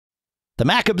The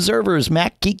Mac Observer's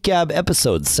Mac Geek Gab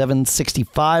episode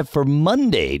 765 for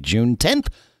Monday, June 10th,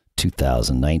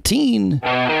 2019.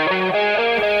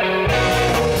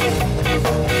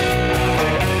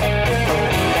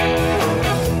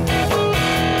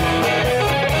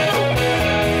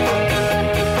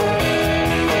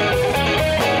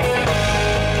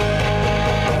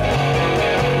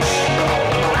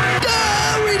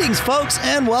 Folks,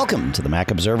 and welcome to the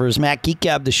Mac Observer's Mac Geek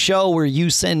Gab, the show where you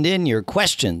send in your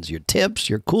questions, your tips,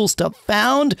 your cool stuff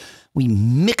found. We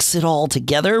mix it all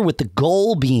together with the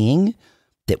goal being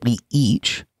that we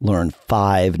each learn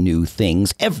 5 new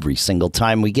things every single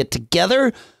time we get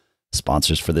together.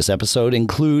 Sponsors for this episode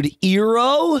include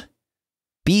Eero,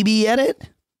 BB Edit,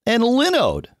 and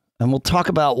Linode. And we'll talk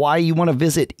about why you want to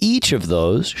visit each of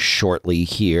those shortly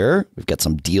here. We've got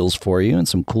some deals for you and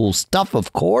some cool stuff,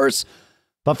 of course.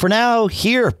 But for now,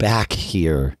 back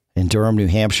here in Durham, New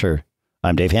Hampshire,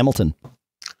 I'm Dave Hamilton.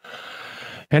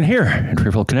 And here in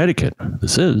Fairfield, Connecticut,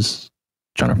 this is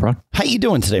John F. Braun. How you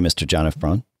doing today, Mr. John F.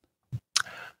 Braun?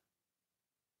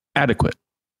 Adequate.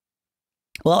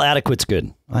 Well, adequate's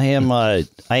good. I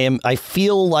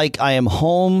feel like I am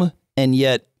home and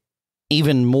yet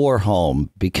even more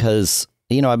home because,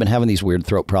 I've been having these weird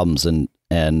throat problems and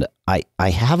I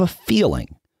have a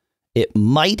feeling it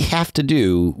might have to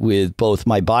do with both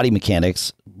my body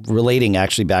mechanics, relating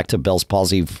actually back to Bell's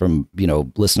palsy from,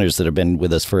 listeners that have been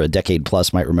with us for a decade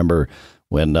plus might remember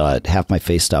when half my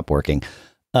face stopped working,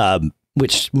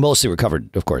 which mostly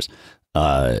recovered, of course.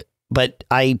 But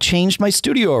I changed my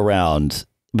studio around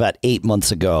about 8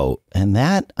 months ago, and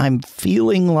that I'm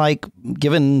feeling like,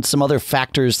 given some other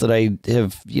factors that I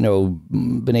have,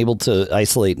 been able to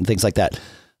isolate and things like that,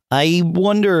 I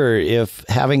wonder if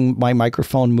having my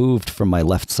microphone moved from my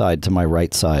left side to my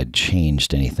right side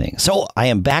changed anything. So I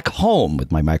am back home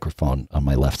with my microphone on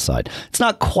my left side. It's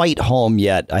not quite home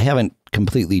yet. I haven't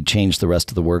completely changed the rest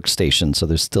of the workstation, so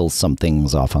there's still some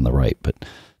things off on the right, but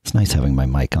it's nice having my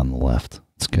mic on the left.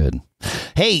 It's good.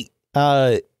 Hey,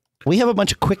 we have a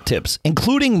bunch of quick tips,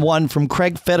 including one from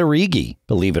Craig Federighi,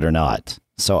 believe it or not.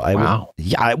 So it's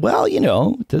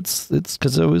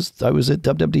because I was at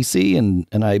WWDC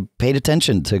and I paid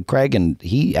attention to Craig, and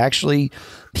he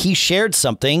shared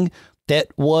something that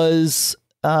was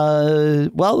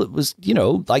it was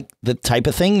like the type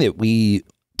of thing that we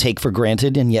take for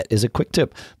granted and yet is a quick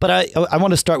tip. But I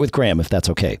want to start with Graham, if that's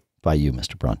okay by you,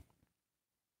 Mr. Braun.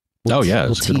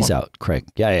 We'll tease out Craig.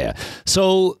 Yeah.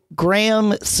 So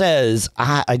Graham says,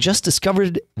 I just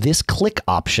discovered this click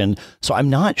option, so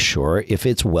I'm not sure if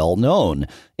it's well known.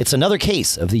 It's another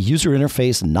case of the user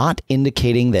interface not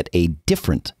indicating that a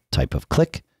different type of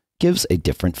click gives a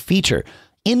different feature.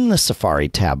 In the Safari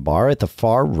tab bar at the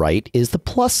far right is the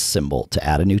plus symbol to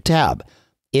add a new tab.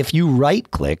 If you right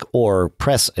click or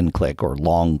press and click or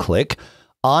long click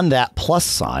on that plus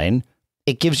sign,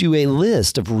 it gives you a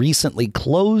list of recently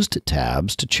closed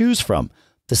tabs to choose from.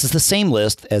 This is the same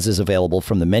list as is available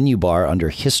from the menu bar under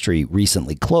History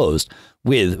Recently Closed,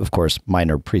 with, of course,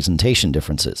 minor presentation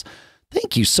differences.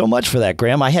 Thank you so much for that,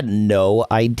 Graham. I had no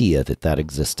idea that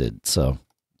existed. So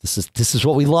this is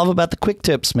what we love about the quick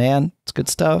tips, man. It's good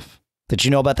stuff. Did you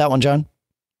know about that one, John?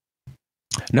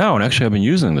 No, and actually I've been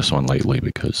using this one lately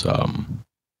because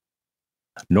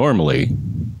normally...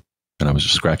 And I was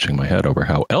just scratching my head over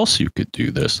how else you could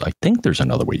do this. I think there's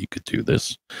another way you could do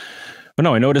this. But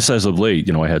no, I noticed as of late,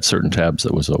 I had certain tabs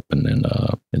that was open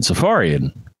in Safari.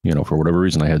 And, for whatever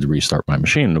reason, I had to restart my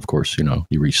machine. And of course, you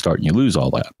restart and you lose all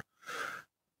that.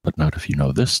 But not if you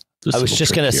know this I was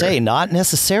just going to say, not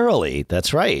necessarily.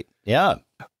 That's right. Yeah.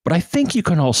 But I think you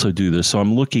can also do this. So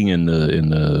I'm looking in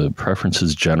the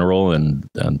preferences general and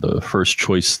the first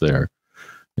choice there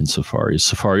in Safari.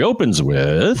 Safari opens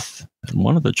with, and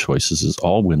one of the choices is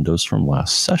all windows from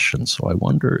last session. So I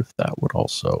wonder if that would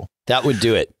also... That would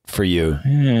do it for you.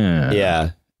 Yeah.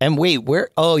 Yeah. And wait, where...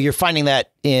 Oh, you're finding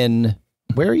that in...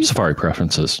 Where are you? Safari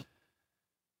preferences.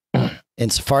 In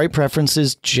Safari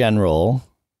preferences general.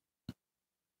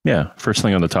 Yeah. First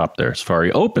thing on the top there.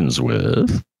 Safari opens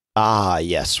with... Ah,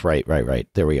 yes. Right.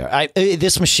 There we are.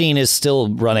 This machine is still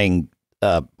running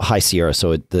High Sierra,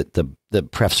 so the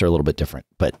prefs are a little bit different.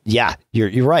 But yeah,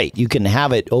 you're right. You can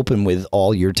have it open with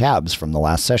all your tabs from the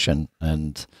last session,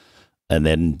 and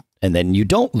then you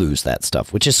don't lose that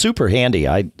stuff, which is super handy.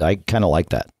 I kind of like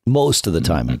that. Most of the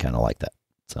time, I kind of like that.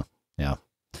 So yeah.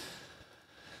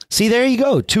 See, there you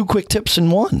go. 2 quick tips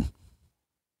in one.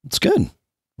 It's good,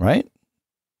 right?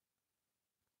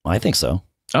 I think so.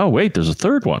 Oh, wait, there's a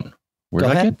third one. Where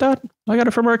did I get that? I got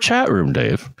it from our chat room,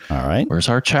 Dave. All right. Where's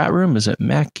our chat room? Is it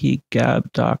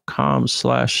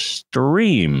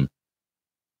macgeekgab.com/stream.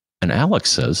 And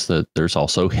Alex says that there's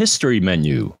also history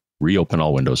menu. Reopen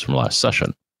all windows from last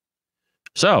session.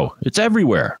 So it's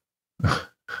everywhere.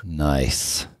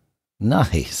 Nice.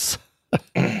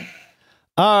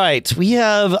 All right, we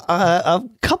have a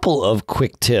couple of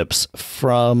quick tips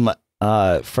from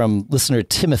listener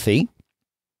Timothy.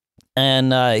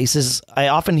 And he says, I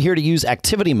often hear to use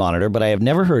Activity Monitor, but I have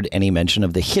never heard any mention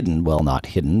of the hidden, well, not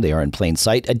hidden, they are in plain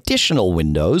sight, additional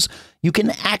windows you can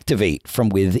activate from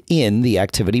within the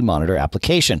Activity Monitor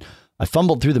application. I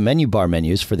fumbled through the menu bar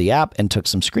menus for the app and took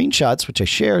some screenshots, which I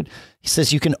shared. He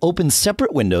says you can open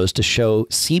separate windows to show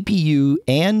CPU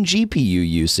and GPU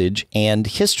usage and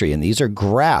history. And these are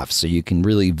graphs, so you can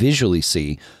really visually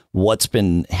see what's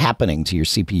been happening to your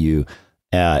CPU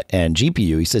and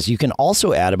GPU. He says you can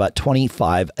also add about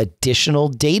 25 additional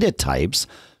data types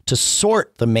to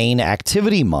sort the main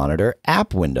Activity Monitor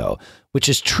app window, which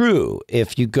is true.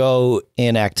 If you go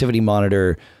in Activity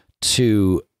Monitor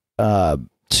to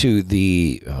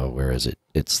the, where is it?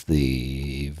 It's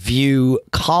the view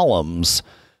columns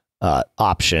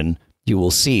option. You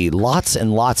will see lots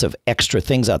and lots of extra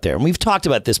things out there. And we've talked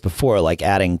about this before, like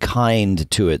adding kind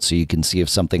to it so you can see if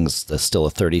something's still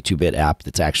a 32-bit app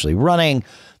that's actually running.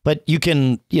 But you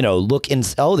can, look in.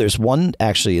 Oh, there's one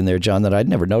actually in there, John, that I'd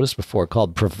never noticed before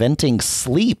called Preventing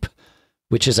Sleep,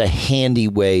 which is a handy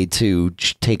way to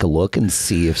take a look and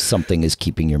see if something is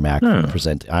keeping your Mac from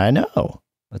presenting. I know.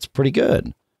 That's pretty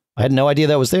good. I had no idea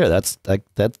that was there. That's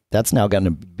now going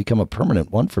to become a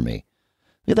permanent one for me.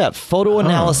 Look at that photo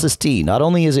analysis T. Not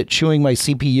only is it chewing my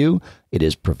CPU, it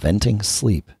is preventing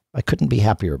sleep. I couldn't be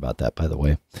happier about that, by the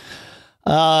way.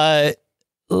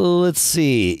 Let's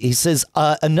see. He says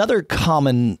another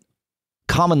commonly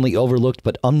overlooked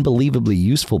but unbelievably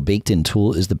useful baked-in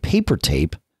tool is the paper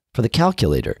tape for the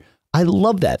calculator. I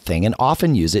love that thing and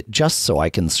often use it just so I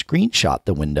can screenshot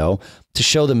the window to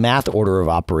show the math order of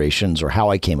operations or how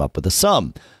I came up with a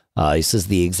sum. He says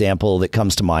the example that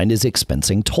comes to mind is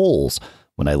expensing tolls.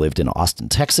 When I lived in Austin,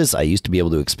 Texas, I used to be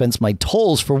able to expense my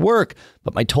tolls for work,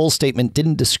 but my toll statement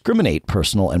didn't discriminate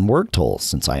personal and work tolls.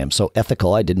 Since I am so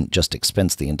ethical, I didn't just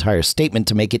expense the entire statement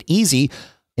to make it easy.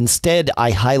 Instead,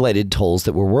 I highlighted tolls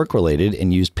that were work-related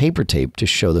and used paper tape to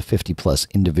show the 50-plus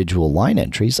individual line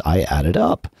entries I added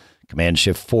up.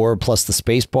 Command-Shift-4 plus the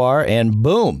space bar, and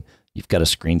boom! You've got a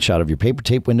screenshot of your paper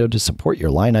tape window to support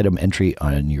your line item entry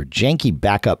on your janky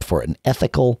backup for an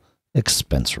ethical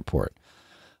expense report.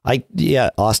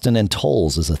 Austin and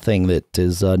tolls is a thing that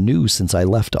is new since I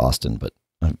left Austin, but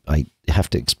I have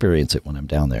to experience it when I'm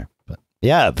down there. But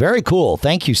yeah, very cool.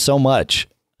 Thank you so much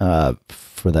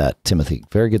for that, Timothy.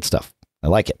 Very good stuff. I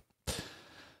like it.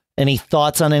 Any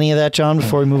thoughts on any of that, John,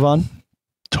 before we move on?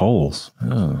 Tolls.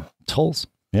 Oh. Tolls.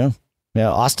 Yeah. Yeah.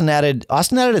 Austin added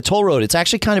a toll road. It's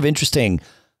actually kind of interesting.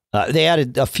 They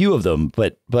added a few of them,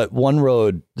 but one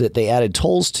road that they added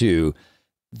tolls to,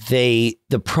 the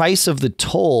price of the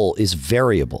toll is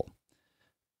variable,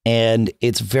 and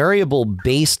it's variable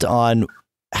based on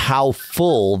how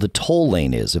full the toll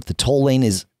lane is. If the toll lane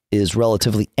is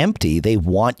relatively empty, they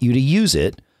want you to use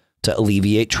it to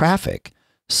alleviate traffic.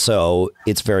 So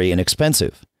it's very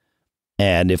inexpensive.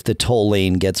 And if the toll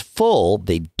lane gets full,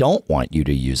 they don't want you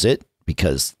to use it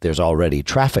because there's already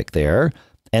traffic there.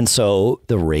 And so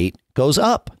the rate goes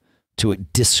up to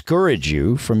discourage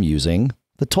you from using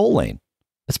the toll lane.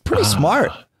 It's pretty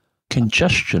smart.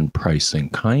 Congestion pricing,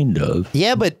 kind of.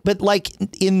 Yeah, but like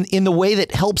in the way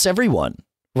that helps everyone,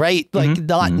 right? Like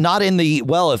not in the,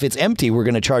 well, if it's empty, we're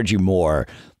going to charge you more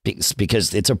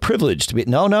because it's a privilege to be.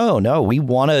 No. We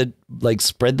want to like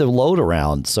spread the load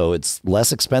around so it's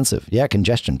less expensive. Yeah,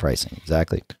 congestion pricing.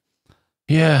 Exactly.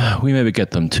 Yeah, we maybe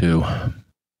get them too.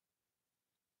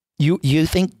 You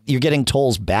think you're getting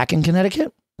tolls back in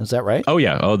Connecticut? Is that right? Oh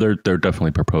yeah. Oh, they're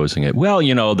definitely proposing it. Well,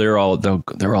 they're all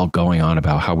going on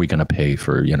about how we're going to pay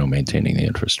for maintaining the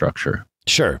infrastructure.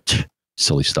 Sure.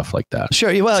 Silly stuff like that.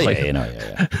 Sure. Well,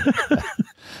 yeah.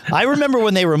 I remember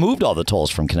when they removed all the tolls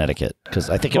from Connecticut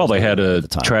because I think they had a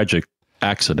tragic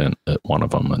accident at one of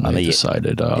them, and they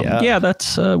decided,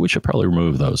 that's we should probably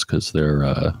remove those because they are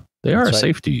a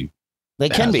safety. They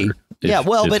can be.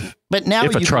 But now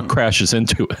if a truck crashes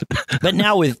into it. But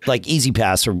now with like Easy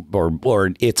Pass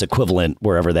or its equivalent,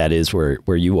 wherever that is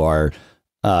where you are,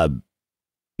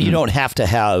 you don't have to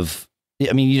have,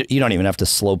 I mean, you don't even have to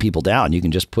slow people down. You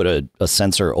can just put a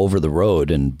sensor over the road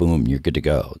and boom, you're good to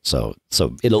go. So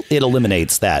it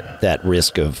eliminates that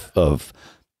risk of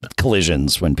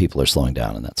collisions when people are slowing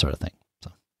down and that sort of thing.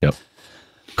 So. Yep.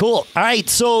 Cool. All right.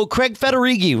 So Craig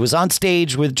Federighi was on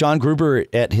stage with John Gruber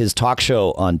at his talk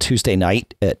show on Tuesday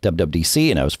night at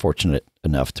WWDC, and I was fortunate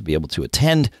enough to be able to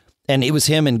attend. And it was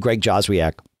him and Greg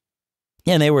Joswiak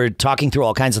And they were talking through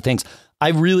all kinds of things. I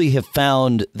really have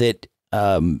found that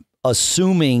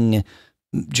assuming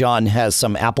John has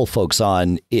some Apple folks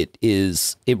on, it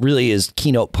really is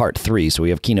Keynote Part 3. So we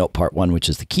have Keynote Part 1, which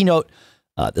is the keynote.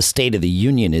 The State of the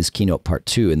Union is Keynote Part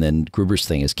 2, and then Gruber's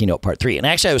thing is Keynote Part 3. And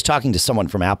actually, I was talking to someone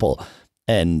from Apple,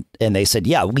 and they said,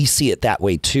 yeah, we see it that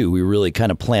way too. We really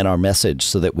kind of plan our message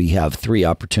so that we have 3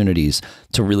 opportunities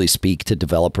to really speak to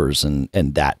developers and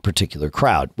that particular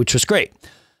crowd, which was great.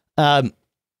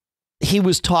 He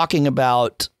was talking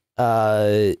about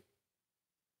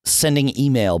sending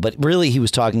email, but really he was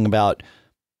talking about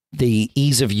the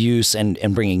ease of use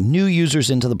and bringing new users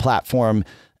into the platform.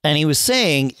 And he was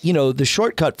saying, the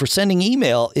shortcut for sending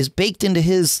email is baked into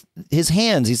his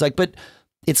hands. He's like, but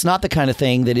it's not the kind of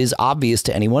thing that is obvious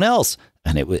to anyone else.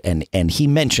 And he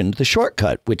mentioned the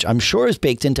shortcut, which I'm sure is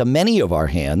baked into many of our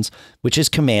hands, which is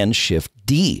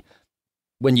Command-Shift-D.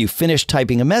 When you finish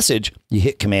typing a message, you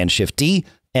hit Command-Shift-D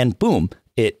and boom,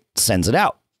 it sends it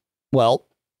out. Well,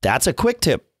 that's a quick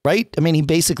tip, right? I mean, he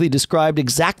basically described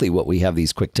exactly what we have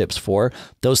these quick tips for,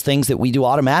 those things that we do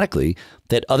automatically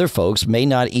that other folks may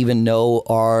not even know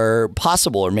are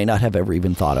possible or may not have ever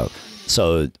even thought of.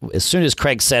 So as soon as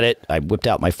Craig said it, I whipped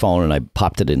out my phone and I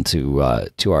popped it into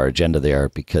to our agenda there,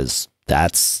 because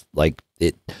that's like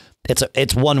it.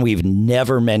 It's one we've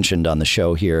never mentioned on the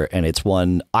show here, and it's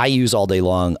one I use all day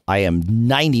long. I am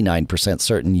 99%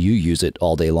 certain you use it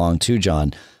all day long too,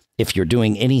 John. If you're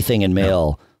doing anything in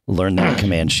mail, learn that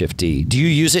Command-Shift-D. Do you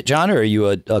use it, John, or are you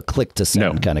a click to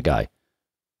send kind of guy?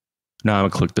 No, I'm a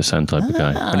click to send type of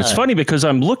guy. And it's funny because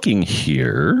I'm looking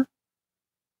here,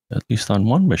 at least on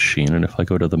one machine, and if I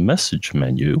go to the message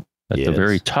menu at the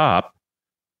very top,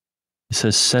 it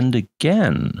says send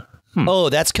again. Oh,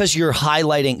 that's because you're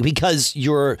highlighting, because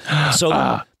you're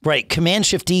right.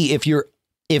 Command-Shift-D, if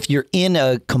you're in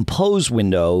a compose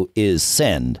window, is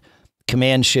send.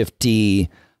 Command-Shift-D,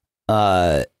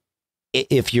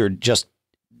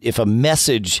 if a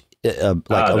message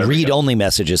a read-only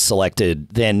message is selected,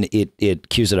 then it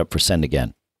queues it up for send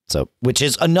again. So, which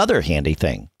is another handy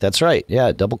thing. That's right.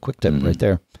 Yeah, double quick tip right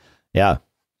there. Yeah,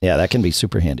 that can be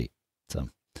super handy. So.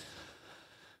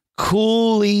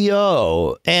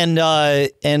 Coolio.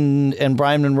 And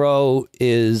Brian Monroe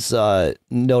is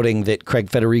noting that Craig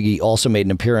Federighi also made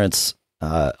an appearance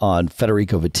on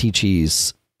Federico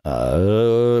Vitici's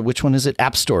which one is it?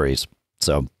 App Stories.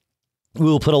 So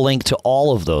we'll put a link to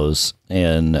all of those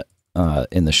in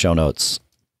the show notes,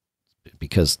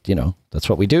 because that's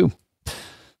what we do.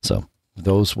 So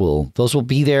those will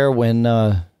be there when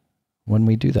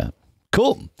we do that.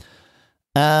 Cool.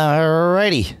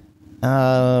 Alrighty.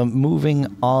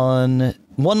 Moving on.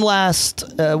 One last,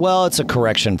 it's a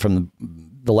correction from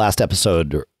the last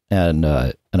episode, and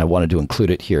I wanted to include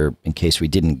it here in case we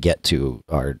didn't get to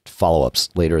our follow-ups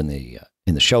later in the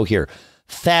show here.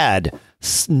 Thad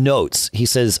notes, he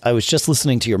says, I was just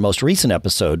listening to your most recent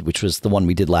episode, which was the one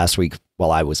we did last week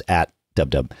while I was at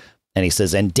DubDub. And he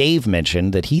says, and Dave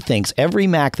mentioned that he thinks every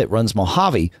Mac that runs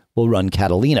Mojave will run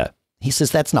Catalina. He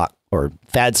says Thad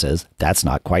says that's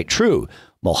not quite true.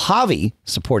 Mojave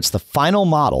supports the final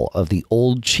model of the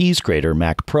old cheese grater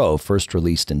Mac Pro, first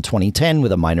released in 2010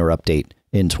 with a minor update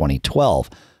in 2012,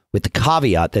 with the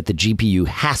caveat that the GPU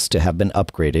has to have been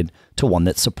upgraded to one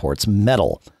that supports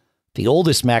metal. The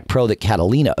oldest Mac Pro that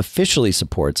Catalina officially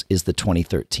supports is the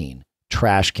 2013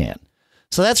 trash can.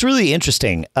 So that's really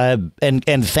interesting. And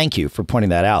thank you for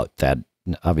pointing that out, Thad.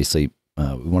 Obviously, we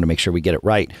want to make sure we get it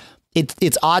right.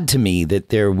 It's odd to me that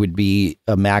there would be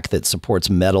a Mac that supports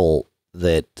metal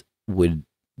that would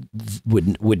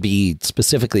be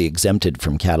specifically exempted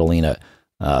from Catalina.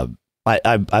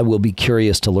 I will be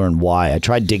curious to learn why. I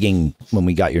tried digging when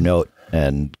we got your note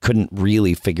and couldn't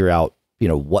really figure out,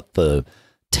 what the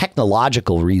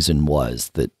technological reason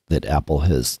was that Apple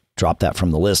has dropped that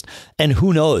from the list. And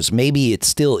who knows, maybe it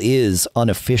still is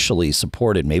unofficially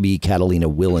supported. Maybe Catalina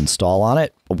will install on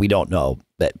it. We don't know.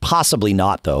 But possibly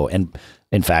not, though. And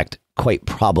in fact, quite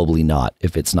probably not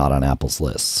if it's not on Apple's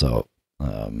list. So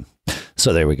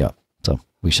there we go. So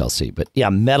we shall see. But yeah,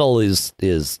 metal is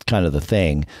kind of the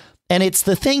thing. And it's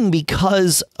the thing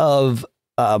because of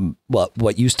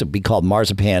what used to be called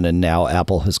Marzipan, and now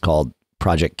Apple has called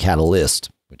Project Catalyst,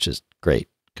 which is great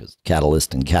because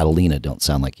Catalyst and Catalina don't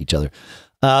sound like each other.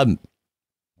 And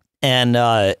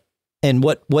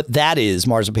what that is,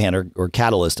 Marzipan or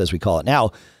Catalyst as we call it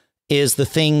now, is the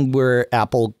thing where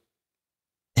Apple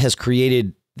has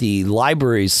created the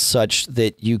libraries such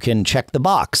that you can check the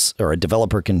box, or a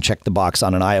developer can check the box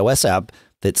on an iOS app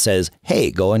that says,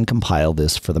 hey, go and compile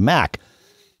this for the Mac.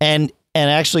 And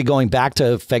actually going back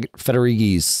to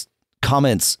Federighi's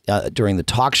comments during the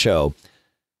talk show,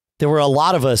 there were a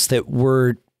lot of us that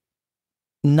were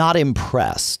not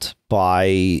impressed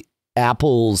by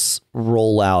Apple's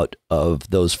rollout of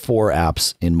those 4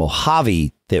 apps in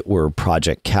Mojave that were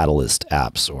Project Catalyst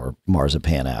apps or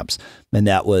Marzipan apps. And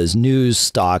that was News,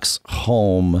 Stocks,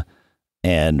 Home,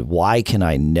 and why can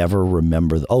I never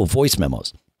remember? Voice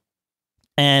memos.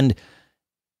 And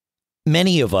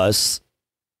many of us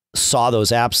saw those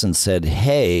apps and said,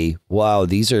 hey, wow,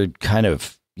 these are kind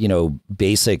of,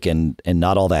 basic and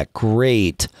not all that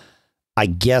great. I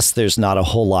guess there's not a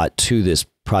whole lot to this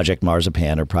Project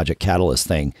Marzipan or Project Catalyst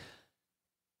thing.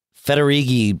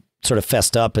 Federighi sort of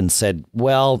fessed up and said,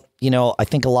 well, I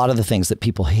think a lot of the things that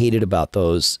people hated about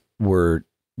those were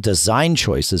design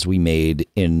choices we made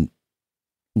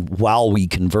while we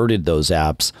converted those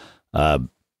apps, and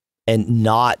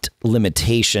not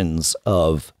limitations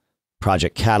of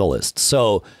Project Catalyst.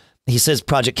 So he says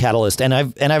Project Catalyst, and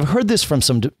I've heard this from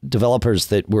some developers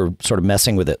that were sort of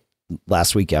messing with it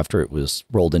last week after it was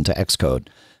rolled into Xcode,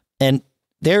 and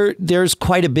there's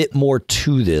quite a bit more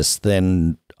to this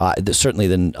than certainly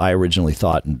than I originally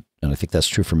thought, and I think that's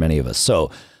true for many of us.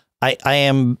 So I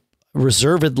am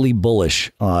reservedly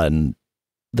bullish on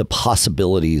the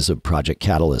possibilities of Project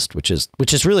Catalyst, which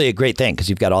is really a great thing because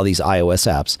you've got all these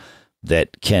iOS apps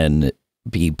that can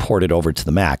be ported over to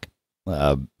the Mac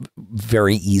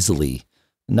very easily.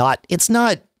 It's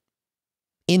not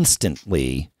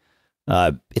instantly.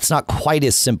 It's not quite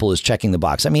as simple as checking the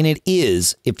box. I mean, it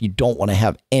is if you don't want to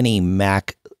have any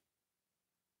Mac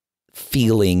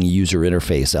feeling user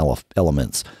interface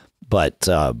elements, but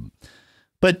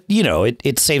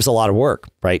it saves a lot of work,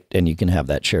 right? And you can have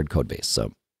that shared code base.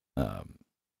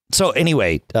 So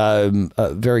anyway,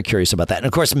 very curious about that. And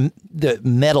of course, the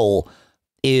Metal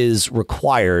is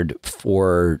required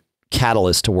for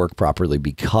Catalyst to work properly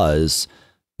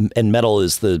and Metal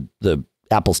is the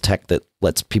Apple's tech that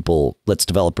lets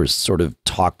developers sort of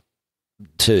talk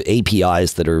to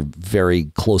APIs that are very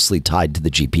closely tied to the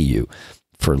GPU,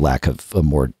 for lack of a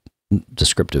more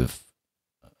descriptive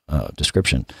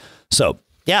description. So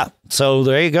yeah, so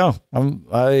there you go.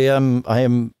 I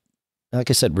am, like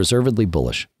I said, reservedly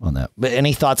bullish on that. But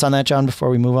any thoughts on that, John, before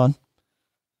we move on?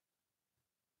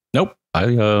 Nope. I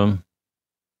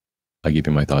gave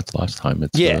you my thoughts last time.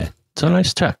 It's a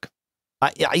nice tech.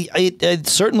 It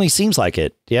certainly seems like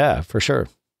it. Yeah, for sure.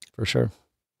 For sure.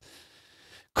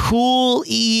 Cool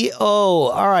EO.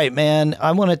 All right, man.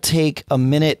 I want to take a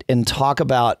minute and talk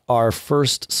about our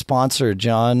first sponsor,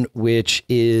 John, which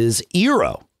is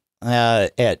Eero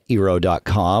at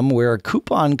Eero.com, where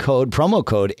promo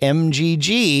code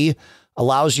MGG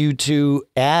allows you to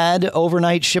add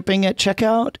overnight shipping at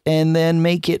checkout and then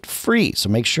make it free. So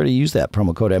make sure to use that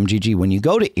promo code MGG when you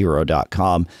go to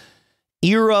Eero.com.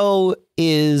 Eero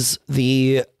is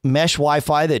the mesh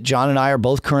Wi-Fi that John and I are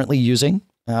both currently using.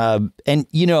 And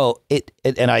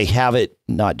I have it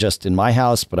not just in my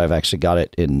house, but I've actually got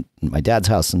it in my dad's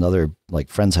house and other like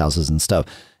friends' houses and stuff.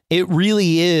 It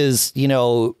really is,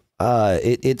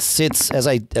 it sits, as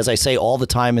I say all the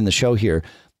time in the show here,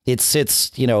 it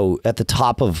sits, at the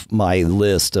top of my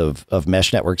list of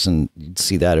mesh networks. And you'd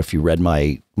see that if you read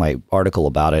my article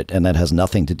about it. And that has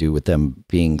nothing to do with them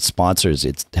being sponsors.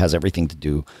 It has everything to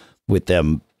do with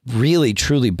them really,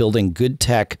 truly building good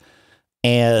tech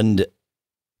and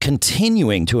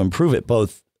continuing to improve it,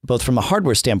 both from a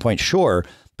hardware standpoint, sure,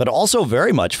 but also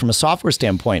very much from a software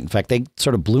standpoint. In fact, they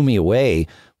sort of blew me away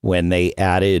when they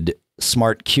added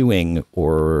smart queuing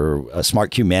or smart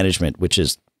queue management, which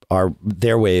is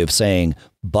their way of saying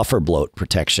buffer bloat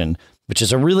protection, which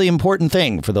is a really important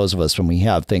thing for those of us when we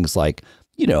have things like,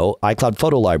 iCloud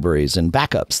photo libraries and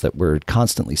backups that we're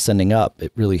constantly sending up.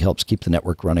 It really helps keep the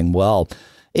network running well.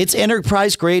 It's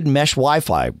enterprise grade mesh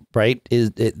Wi-Fi, right?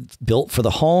 It's built for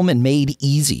the home and made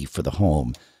easy for the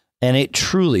home. And it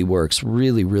truly works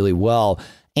really, really well.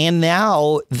 And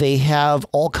now they have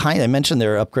all kinds. I mentioned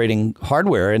they're upgrading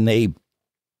hardware, and they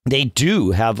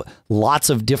do have lots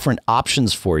of different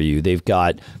options for you. They've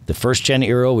got the first gen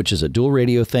Eero, which is a dual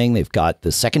radio thing. They've got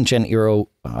the second gen Eero,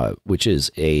 which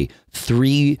is a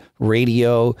 3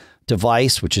 radio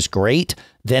device, which is great.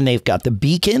 Then they've got the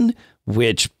Beacon,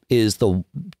 which is the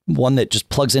one that just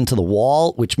plugs into the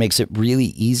wall, which makes it really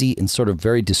easy and sort of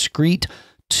very discreet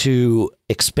to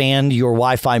expand your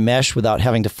Wi-Fi mesh without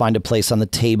having to find a place on the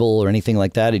table or anything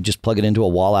like that. You just plug it into a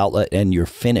wall outlet and you're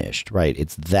finished, right?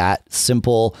 It's that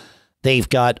simple. They've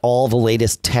got all the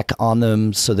latest tech on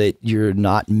them so that you're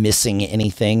not missing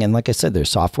anything. And like I said, their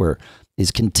software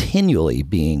is continually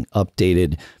being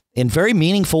updated in very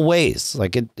meaningful ways.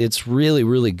 Like it's really,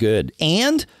 really good.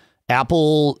 And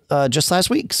Apple just last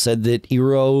week said that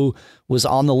Eero was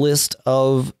on the list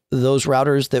of those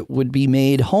routers that would be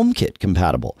made HomeKit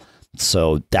compatible.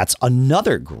 So that's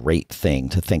another great thing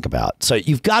to think about. So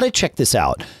you've got to check this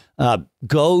out.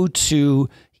 Go to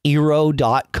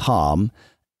eero.com,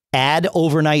 add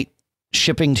overnight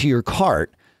shipping to your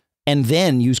cart, and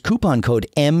then use coupon code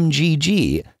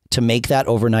MGG to make that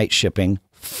overnight shipping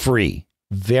free.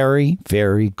 Very,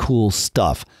 very cool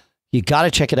stuff. You got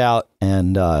to check it out.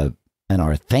 And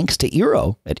our thanks to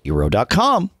Eero at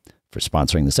eero.com for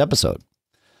sponsoring this episode.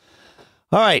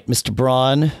 All right, Mr.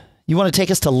 Braun, you want to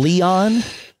take us to Leon?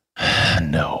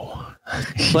 No.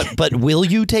 But will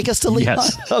you take us to Leon?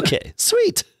 Yes. Okay,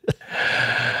 sweet.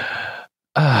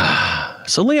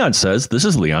 So Leon says, this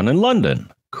is Leon in London.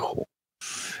 Cool.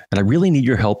 And I really need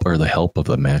your help or the help of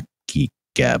the Geek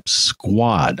Gab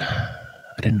squad.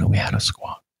 I didn't know we had a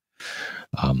squad.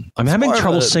 I'm having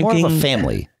trouble syncing. More of a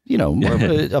family, more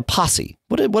of a posse.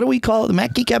 What do we call it? The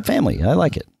Mac Geek Gab family. I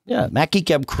like it. Yeah, Mac Geek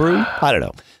Gab crew. I don't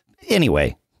know.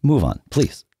 Anyway, move on,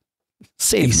 please.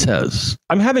 He says,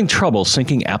 I'm having trouble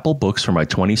syncing Apple Books from my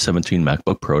 2017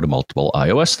 MacBook Pro to multiple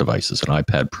iOS devices, an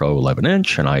iPad Pro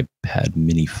 11-inch, an iPad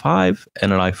Mini 5,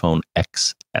 and an iPhone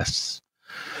XS.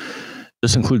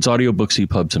 This includes audiobooks,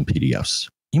 EPUBs, and PDFs.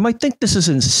 You might think this is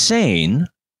insane,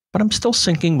 but I'm still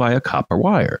syncing via copper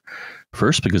wire.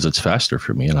 First, because it's faster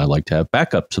for me, and I like to have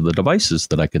backup to the devices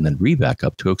that I can then re-back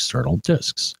up to external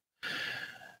disks.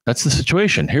 That's the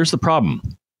situation. Here's the problem.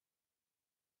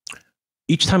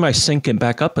 Each time I sync and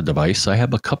back up a device, I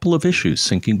have a couple of issues.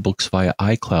 Syncing books via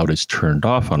iCloud is turned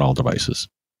off on all devices.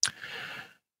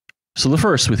 So the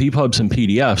first, with EPUBs and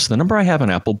PDFs, the number I have on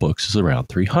Apple Books is around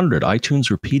 300. iTunes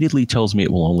repeatedly tells me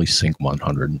it will only sync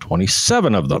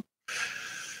 127 of them.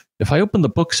 If I open the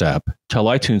Books app, tell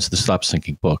iTunes to stop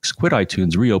syncing books, quit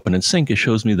iTunes, reopen and sync, it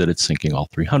shows me that it's syncing all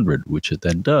 300, which it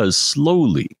then does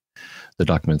slowly. The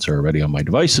documents are already on my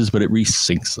devices, but it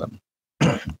resyncs them.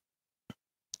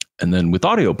 And then with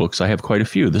audiobooks, I have quite a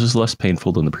few. This is less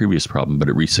painful than the previous problem, but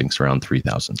it resyncs around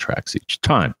 3,000 tracks each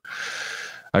time.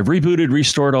 I've rebooted,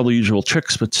 restored all the usual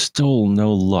tricks, but still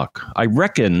no luck. I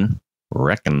reckon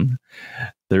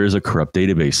there is a corrupt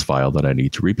database file that I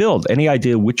need to rebuild. Any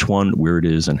idea which one, where it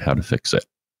is, and how to fix it?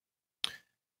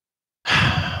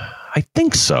 I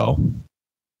think so.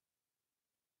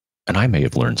 And I may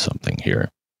have learned something here.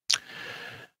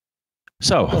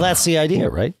 So, well, that's the idea,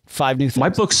 right? 5 new things. My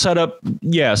book setup,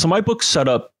 so my book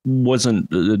setup wasn't,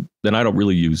 and I don't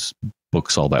really use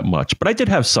books all that much, but I did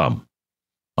have some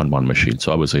on one machine,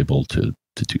 so I was able to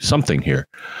do something here.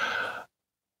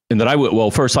 And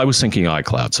that first I was syncing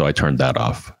iCloud, so I turned that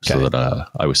off so that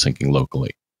I was syncing locally.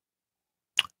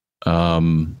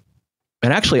 And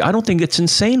actually, I don't think it's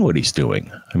insane what he's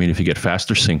doing. I mean, if you get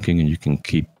faster syncing and you can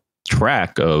keep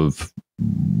track of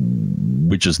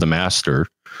which is the master,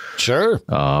 sure.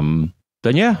 Then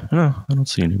I don't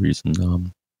see any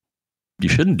reason you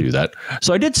shouldn't do that.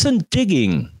 So I did some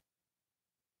digging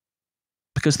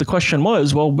because the question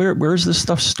was, well, where's this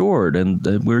stuff stored, and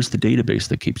where's the database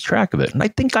that keeps track of it? And I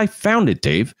think I found it,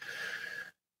 Dave,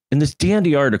 in this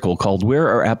dandy article called "Where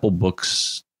Are Apple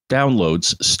Books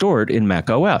Downloads Stored in Mac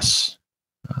OS?"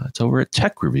 It's over at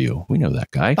Tech Review. We know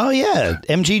that guy. Oh yeah,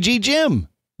 MGG Jim.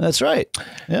 That's right.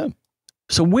 Yeah.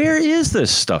 So where is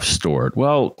this stuff stored?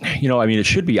 Well, it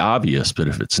should be obvious, but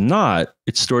if it's not,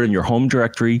 it's stored in your home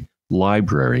directory,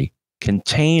 library,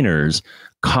 containers,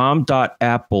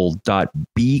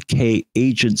 com.apple.bk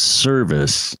agent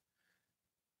service,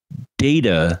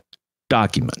 data,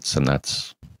 documents. And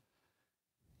that's...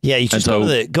 Yeah, you just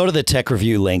go to the Tech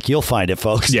Review link. You'll find it,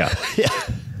 folks. Yeah.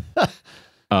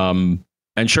 And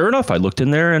sure enough, I looked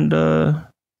in there and I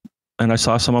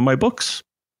saw some of my books,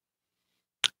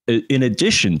 in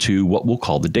addition to what we'll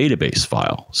call the database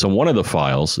file. So one of the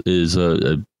files is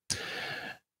so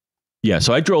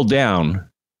I drilled down,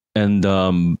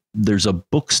 and there's a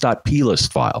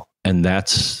books.plist file, and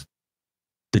that's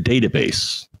the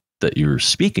database that you're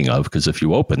speaking of, because if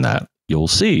you open that, you'll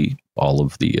see all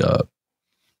of the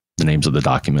names of the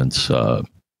documents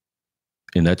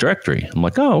in that directory. I'm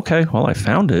like, oh, okay, well, I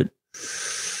found it.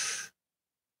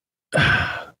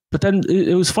 But then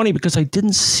it was funny because I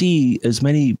didn't see as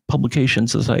many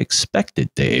publications as I expected,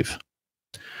 Dave.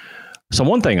 So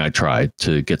one thing I tried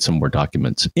to get some more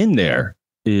documents in there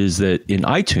is that in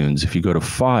iTunes, if you go to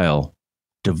File,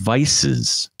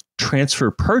 Devices, Transfer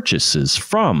Purchases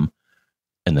from,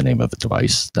 and the name of the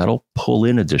device, that'll pull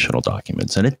in additional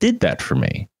documents. And it did that for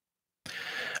me.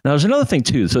 Now, there's another thing,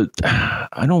 too. So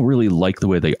I don't really like the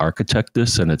way they architect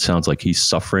this, and it sounds like he's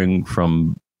suffering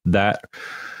from that.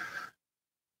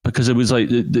 Because it was like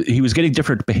he was getting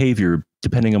different behavior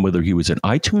depending on whether he was in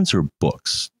iTunes or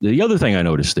books. The other thing I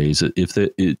noticed is that if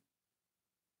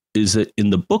is that in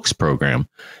the books program,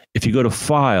 if you go to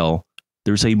File,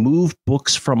 there's a Move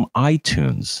Books from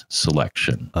iTunes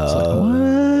selection.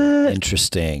 What?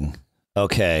 Interesting.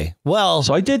 Okay. Well,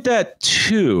 so I did that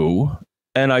too,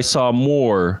 and I saw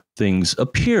more things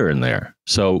appear in there.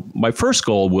 So my first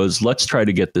goal was, let's try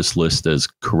to get this list as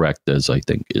correct as I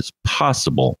think is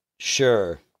possible.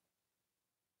 Sure.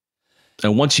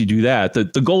 And once you do that,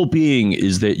 the goal being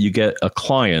is that you get a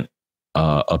client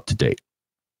up to date.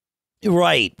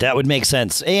 Right. That would make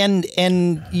sense. And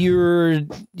you're,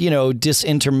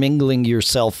 disintermingling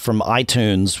yourself from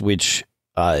iTunes, which,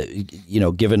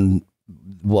 given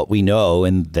what we know,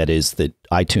 and that is that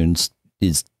iTunes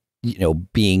is,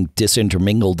 being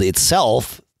disintermingled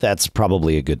itself, that's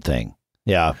probably a good thing.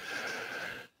 Yeah.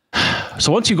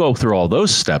 So once you go through all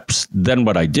those steps, then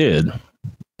what I did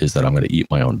is that I'm going to eat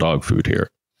my own dog food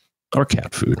here, or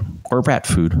cat food, or rat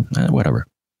food, whatever.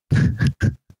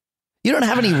 You don't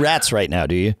have any rats right now,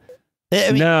 do you?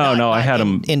 I mean, no, I had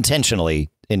them intentionally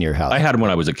in your house. I had them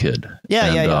when I was a kid.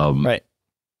 Yeah. Right.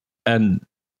 And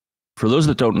for those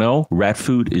that don't know, rat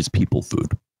food is people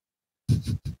food.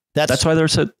 That's why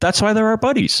they're our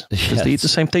buddies, because they eat the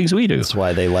same things we do. That's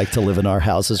why they like to live in our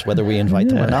houses, whether we invite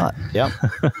them or not. Yeah.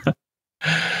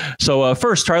 So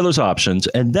first, try those options,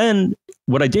 and then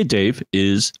what I did, Dave,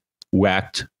 is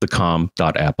whacked the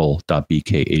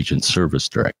com.apple.bk agent service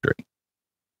directory.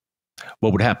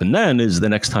 What would happen then is the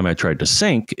next time I tried to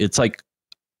sync, it's like,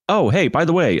 oh, hey, by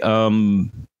the way,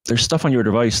 there's stuff on your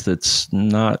device that's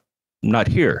not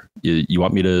here. You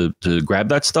want me to grab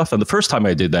that stuff? And the first time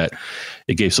I did that,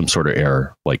 it gave some sort of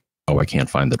error, like, oh, I can't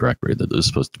find the directory that this is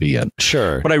supposed to be in.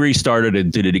 Sure. But I restarted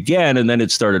and did it again, and then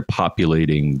it started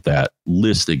populating that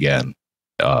list again,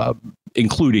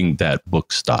 including that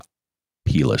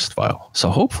books.plist file. So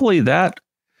hopefully that...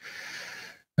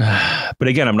 but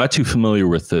again, I'm not too familiar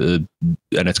with and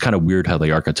it's kind of weird how they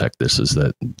architect this, is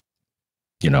that,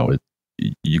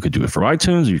 you could do it from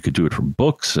iTunes, or you could do it from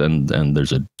books, and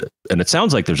it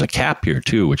sounds like there's a cap here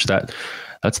too, which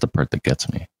that's the part that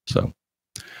gets me. So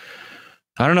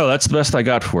I don't know. That's the best I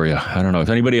got for you. I don't know if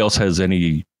anybody else has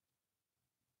any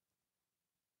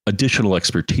additional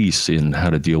expertise in how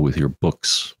to deal with your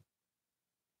books.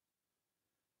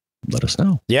 Let us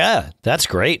know. Yeah, that's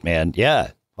great, man.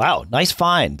 Yeah. Wow, nice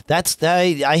find.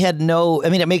 I had no. I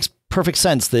mean, it makes perfect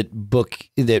sense that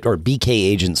BK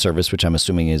agent service, which I'm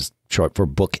assuming is short for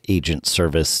book agent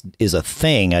service, is a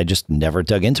thing. I just never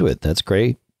dug into it. That's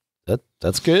great.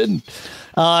 That's good.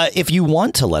 If you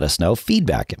want to let us know,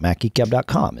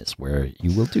 feedback@macgeekgab.com is where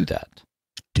you will do that.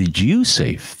 Did you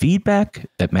say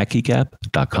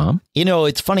feedback@macgeekgab.com?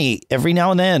 It's funny. Every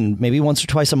now and then, maybe once or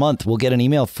twice a month, we'll get an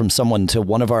email from someone to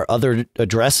one of our other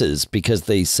addresses because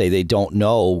they say they don't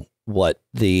know what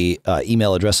the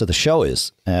email address of the show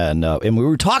is. And we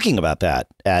were talking about that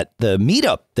at the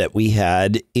meetup that we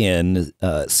had in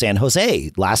San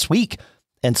Jose last week.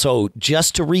 And so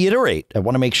just to reiterate, I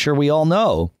want to make sure we all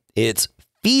know it's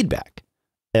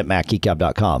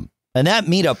feedback@macgeekgab.com. And that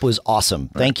meetup was awesome.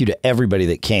 Thank you to everybody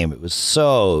that came. It was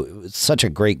such a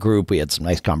great group. We had some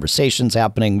nice conversations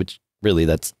happening, which really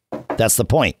that's the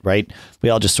point, right? We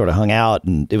all just sort of hung out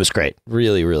and it was great.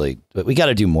 Really, really. But we got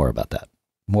to do more about that.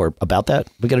 We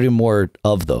got to do more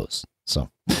of those. So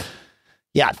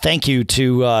yeah, thank you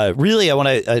to really, I want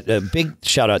a big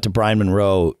shout out to Brian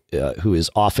Monroe, who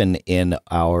is often in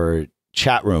our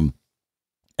chat room.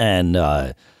 And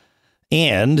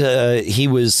he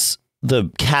was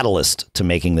the catalyst to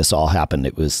making this all happen.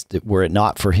 Were it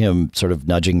not for him sort of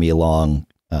nudging me along,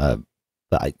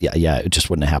 it just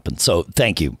wouldn't have happened. So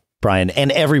thank you, Brian,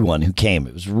 and everyone who came.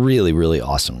 It was really, really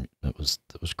awesome. It was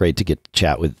great to get to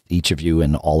chat with each of you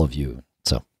and all of you.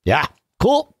 So yeah,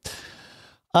 cool.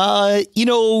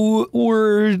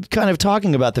 We're kind of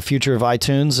talking about the future of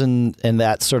iTunes and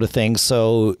that sort of thing.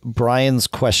 So Brian's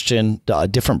question,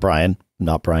 different Brian,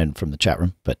 not Brian from the chat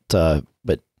room, but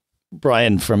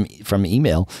Brian from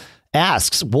email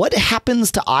asks, what happens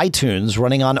to iTunes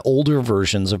running on older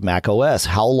versions of Mac OS?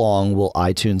 How long will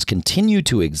iTunes continue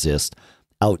to exist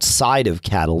outside of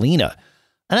Catalina?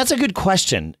 And that's a good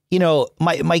question.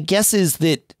 My guess is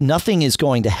that nothing is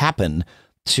going to happen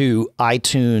to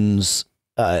iTunes.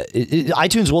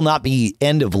 iTunes will not be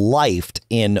end of lifed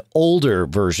in older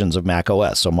versions of Mac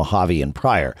OS, so Mojave and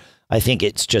prior. I think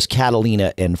it's just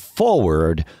Catalina and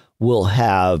forward will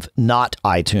have not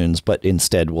iTunes, but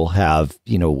instead will have,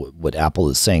 what Apple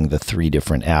is saying, the 3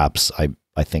 different apps.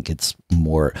 I think it's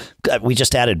more, we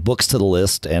just added books to the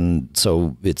list. And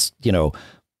so it's,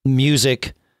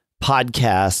 music,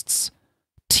 podcasts,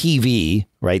 TV,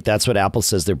 right? That's what Apple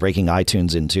says they're breaking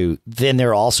iTunes into. Then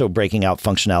they're also breaking out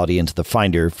functionality into the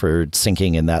Finder for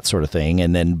syncing and that sort of thing.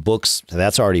 And then books,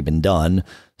 that's already been done.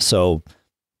 So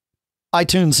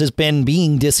iTunes has been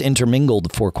being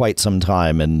disintermingled for quite some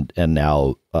time, and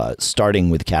now starting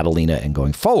with Catalina and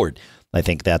going forward, I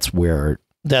think that's where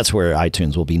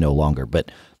iTunes will be no longer.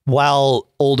 But while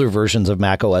older versions of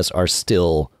macOS are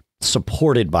still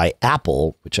supported by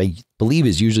Apple, which I believe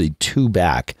is usually 2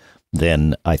 back,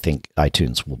 then I think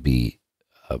iTunes will be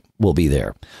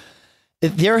there.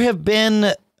 There have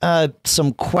been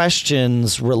some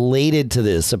questions related to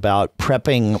this about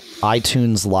prepping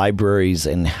iTunes libraries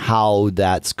and how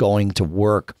that's going to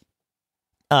work.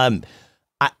 I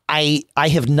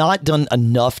have not done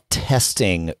enough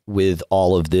testing with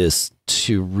all of this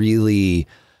to really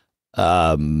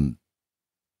know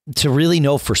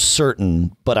for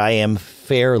certain, but I am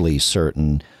fairly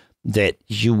certain that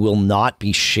you will not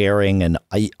be sharing an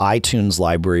iTunes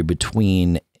library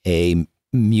between a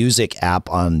music app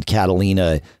on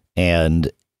Catalina and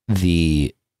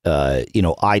the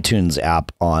iTunes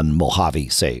app on Mojave,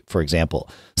 say, for example.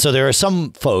 So there are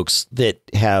some folks that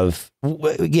have,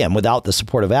 again, without the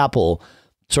support of Apple,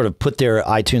 sort of put their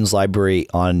iTunes library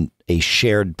on a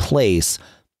shared place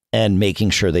and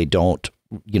making sure they don't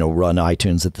run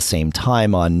iTunes at the same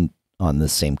time on the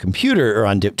same computer or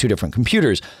on 2 different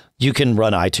computers. You can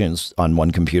run iTunes on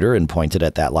one computer and point it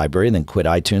at that library, and then quit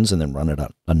iTunes and then run it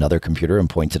on another computer and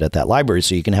point it at that library.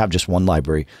 So you can have just one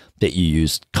library that you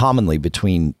use commonly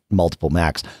between multiple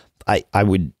Macs. I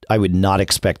would not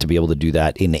expect to be able to do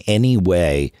that in any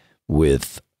way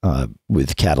with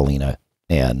Catalina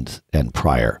and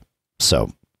Prior.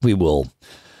 So we will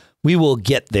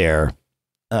get there.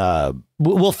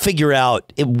 We'll figure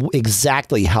out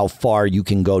exactly how far you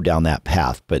can go down that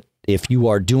path. But if you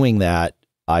are doing that,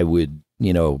 I would,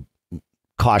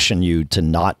 caution you to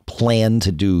not plan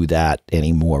to do that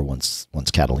anymore once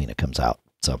Catalina comes out.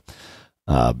 So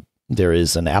there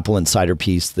is an Apple Insider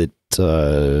piece that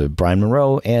Brian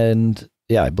Monroe and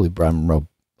I believe Brian Monroe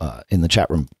in the chat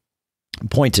room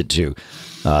pointed to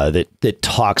that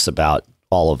talks about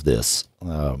all of this,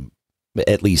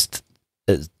 at least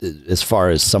as far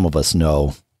as some of us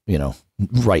know,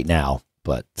 right now.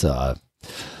 But there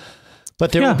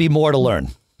will be more to learn.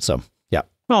 So.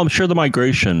 Well, I'm sure the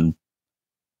migration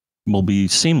will be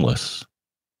seamless.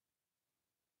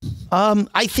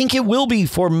 I think it will be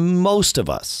for most of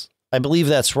us. I believe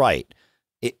that's right.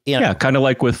 Kind of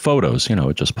like with photos.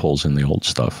 It just pulls in the old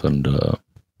stuff, and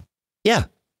yeah.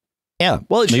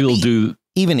 Well, it maybe we'll do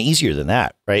even easier than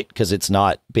that, right? Because it's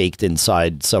not baked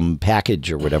inside some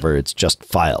package or whatever. It's just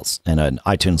files and an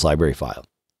iTunes library file.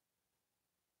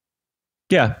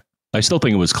 Yeah. I still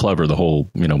think it was clever, the whole,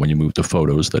 when you moved to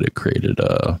photos, that it created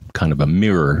a kind of a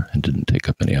mirror and didn't take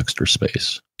up any extra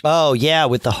space. Oh, yeah,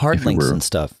 with the hard links and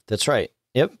stuff. That's right.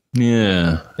 Yep.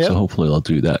 Yeah. Yep. So hopefully I'll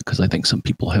do that, because I think some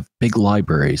people have big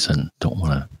libraries and don't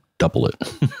want to double it.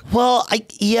 Well, I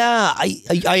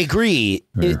agree.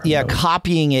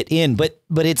 Copying it in, but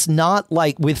it's not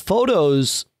like with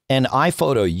photos and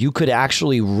iPhoto, you could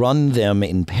actually run them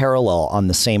in parallel on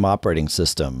the same operating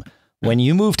system. When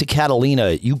you move to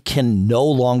Catalina, you can no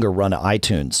longer run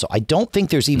iTunes. So I don't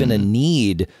think there's even a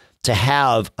need to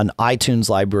have an iTunes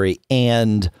library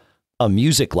and a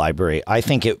music library. I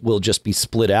think it will just be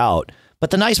split out.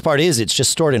 But the nice part is it's just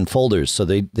stored in folders. So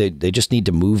they just need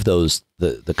to move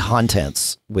the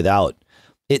contents without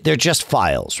it. They're just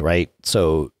files, right?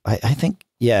 So I think,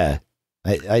 I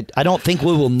don't think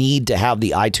we will need to have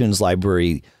the iTunes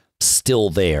library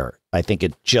still there. I think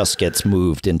it just gets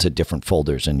moved into different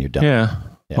folders and you're done. Yeah.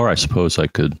 Or I suppose I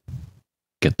could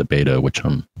get the beta, which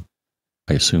I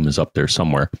assume is up there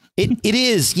somewhere. It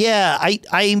is. Yeah. I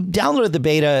downloaded the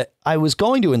beta. I was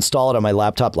going to install it on my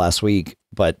laptop last week,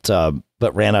 but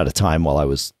ran out of time while I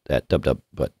was at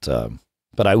WW.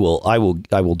 But I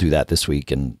will do that this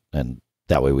week, and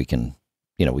that way we can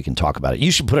talk about it. You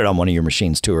should put it on one of your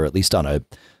machines too, or at least on a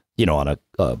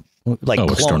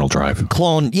external drive.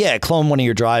 Clone one of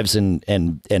your drives and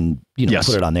yes.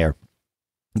 Put it on there.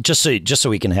 Just so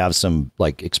we can have some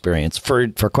experience for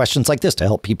questions like this to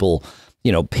help people,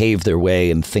 pave their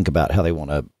way and think about how they want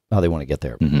to get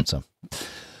there. Mm-hmm. So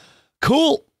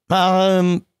cool.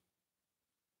 All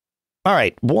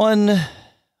right. One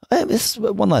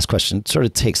last question. It sort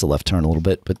of takes a left turn a little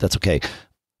bit, but that's okay.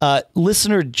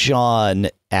 Listener John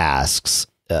asks,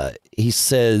 he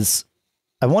says,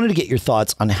 I wanted to get your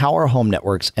thoughts on how our home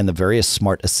networks and the various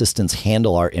smart assistants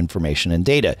handle our information and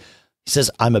data. He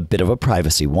says, I'm a bit of a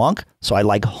privacy wonk, so I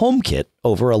like HomeKit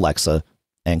over Alexa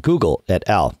and Google et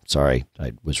al. Sorry,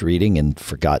 I was reading and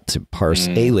forgot to parse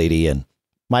A-Lady, and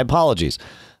my apologies.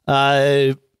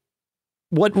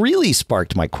 What really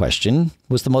sparked my question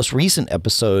was the most recent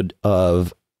episode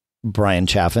of Brian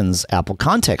Chaffin's Apple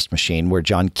Context Machine, where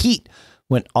John Keat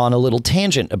went on a little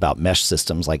tangent about mesh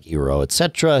systems like Eero,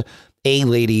 etc.,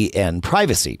 A-Lady, and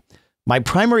privacy. My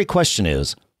primary question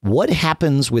is, what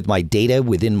happens with my data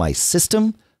within my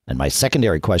system? And my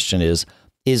secondary question is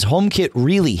HomeKit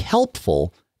really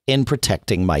helpful in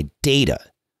protecting my data?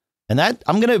 And that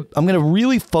I'm gonna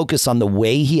really focus on the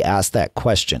way he asked that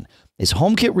question. Is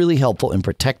HomeKit really helpful in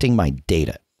protecting my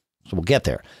data? So we'll get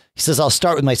there. He says, I'll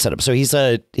start with my setup. So he's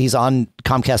on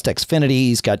Comcast Xfinity.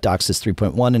 He's got DOCSIS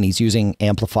 3.1, and he's using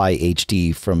Amplify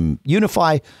HD from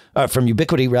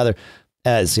Ubiquiti rather,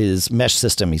 as his mesh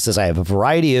system. He says, I have a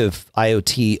variety of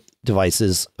IoT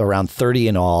devices, around 30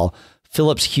 in all,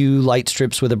 Philips Hue light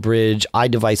strips with a bridge,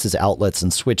 iDevices outlets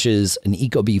and switches, an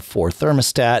Ecobee 4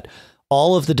 thermostat.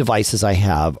 All of the devices I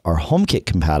have are HomeKit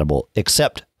compatible,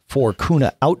 except for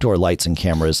Kuna outdoor lights and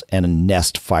cameras and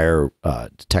Nest fire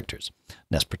detectors,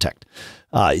 Nest Protect.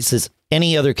 He says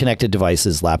any other connected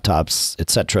devices, laptops,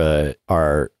 etc.,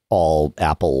 are all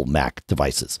Apple Mac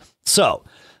devices. So,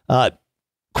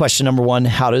 question number one,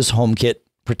 how does HomeKit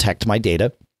protect my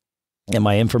data and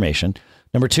my information?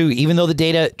 Number two, even though the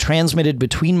data transmitted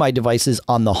between my devices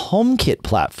on the HomeKit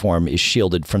platform is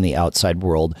shielded from the outside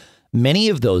world, many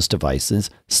of those devices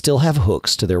still have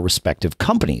hooks to their respective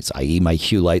companies, i.e. my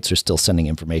Hue lights are still sending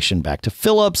information back to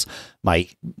Philips, my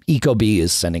Ecobee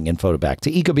is sending info back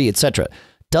to Ecobee, etc.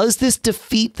 Does this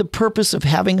defeat the purpose of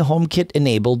having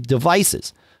HomeKit-enabled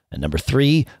devices? And number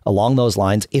three, along those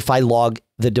lines, if I log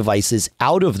the devices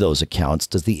out of those accounts,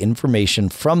 does the information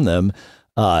from them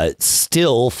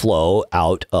still flow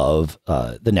out of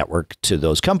the network to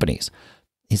those companies?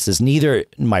 He says, neither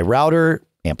my router,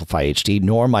 Amplify HD,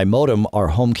 nor my modem are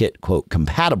HomeKit, quote,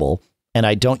 compatible, and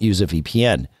I don't use a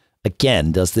VPN.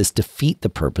 Again, does this defeat the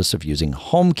purpose of using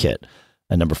HomeKit?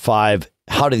 And number five,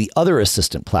 how do the other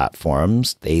assistant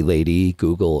platforms, A-Lady,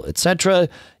 Google, etc.,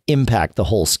 impact the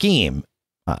whole scheme?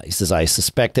 He says, I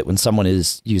suspect that when someone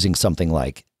is using something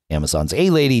like Amazon's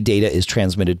A-Lady, data is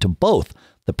transmitted to both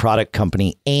the product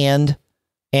company and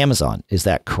Amazon. Is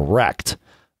that correct?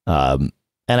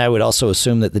 And I would also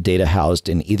assume that the data housed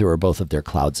in either or both of their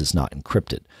clouds is not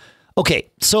encrypted.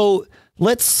 Okay, so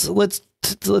let's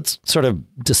sort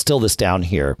of distill this down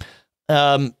here.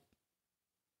 HomeKit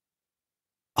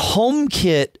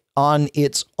on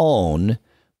its own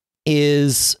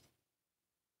is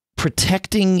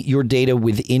protecting your data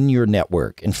within your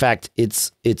network. In fact,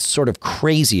 it's sort of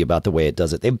crazy about the way it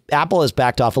does it. Apple has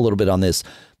backed off a little bit on this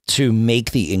to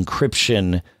make the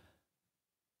encryption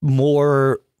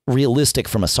more realistic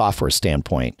from a software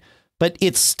standpoint, but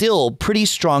it's still pretty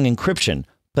strong encryption,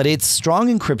 but it's strong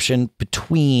encryption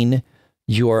between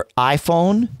your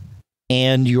iPhone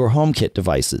and your HomeKit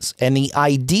devices. And the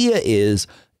idea is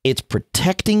it's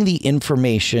protecting the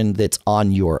information that's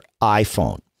on your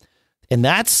iPhone. And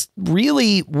that's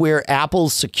really where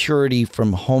Apple's security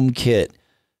from HomeKit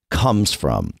comes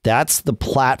from. That's the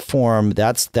platform,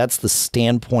 that's the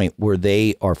standpoint where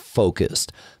they are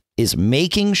focused, is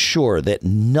making sure that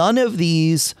none of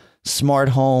these smart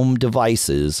home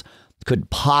devices could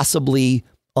possibly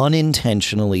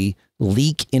unintentionally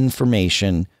leak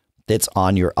information that's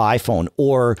on your iPhone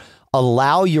or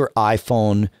allow your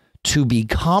iPhone to be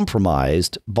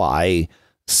compromised by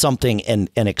something and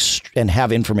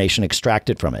have information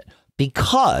extracted from it.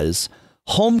 Because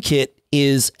HomeKit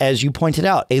is, as you pointed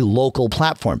out, a local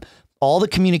platform. All the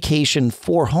communication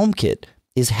for HomeKit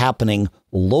is happening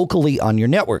locally on your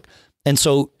network. And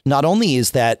so not only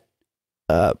is that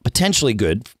potentially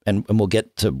good, and we'll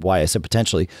get to why I said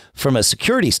potentially, from a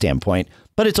security standpoint,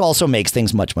 but it also makes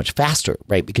things much, much faster,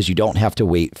 right? Because you don't have to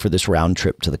wait for this round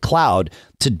trip to the cloud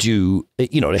to do,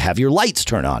 to have your lights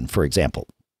turn on, for example.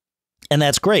 And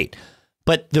that's great.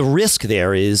 But the risk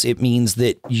there is it means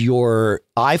that your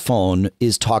iPhone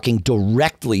is talking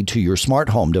directly to your smart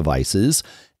home devices.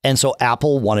 And so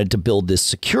Apple wanted to build this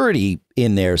security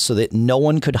in there so that no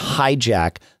one could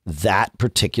hijack that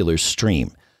particular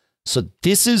stream. So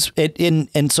this is it,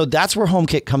 and so that's where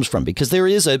HomeKit comes from, because there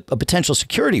is a potential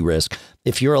security risk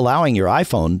if you're allowing your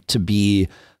iPhone to be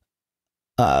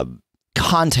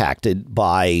contacted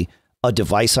by a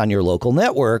device on your local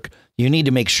network. You need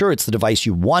to make sure it's the device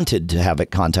you wanted to have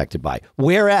it contacted by.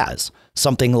 Whereas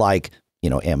something like,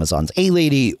 Amazon's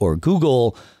A-Lady or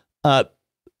Google,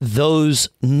 those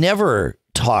never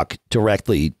talk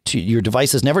directly to your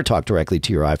devices, never talk directly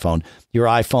to your iPhone. Your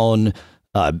iPhone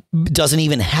doesn't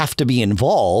even have to be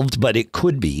involved, but it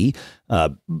could be.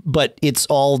 But it's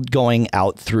all going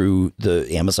out through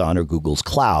the Amazon or Google's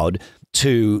cloud.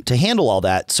 to handle all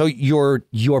that. So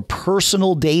your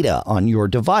personal data on your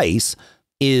device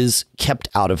is kept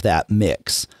out of that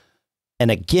mix. And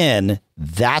again,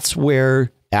 that's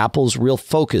where Apple's real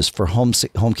focus for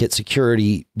HomeKit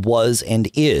security was and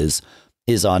is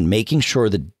on making sure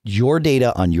that your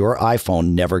data on your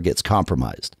iPhone never gets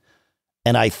compromised.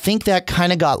 And I think that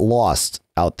kind of got lost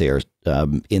out there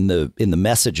in the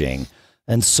messaging.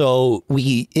 And so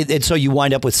so you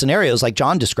wind up with scenarios like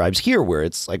John describes here, where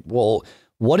it's like, well,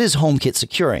 what is HomeKit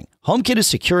securing? HomeKit is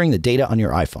securing the data on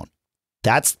your iPhone.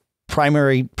 That's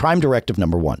prime directive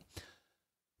number one.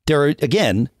 There are,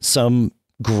 again, some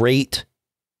great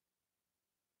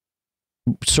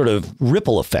sort of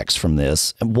ripple effects from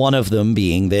this. And one of them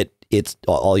being that it's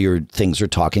all your things are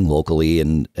talking locally,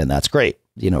 and that's great,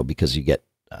 because you get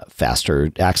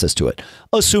faster access to it,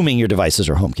 assuming your devices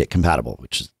are HomeKit compatible,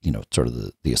 which is, sort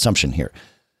of the assumption here.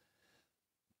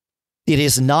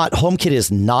 HomeKit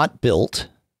is not built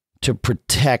to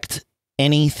protect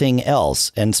anything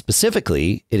else. And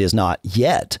specifically, it is not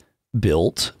yet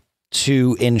built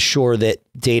to ensure that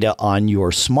data on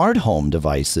your smart home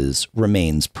devices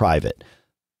remains private.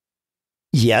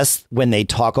 Yes, when they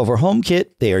talk over HomeKit,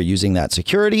 they are using that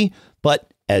security.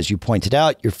 But as you pointed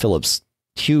out, your Philips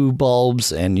Hue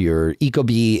bulbs and your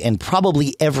Ecobee and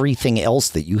probably everything else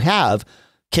that you have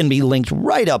can be linked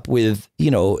right up with,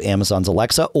 Amazon's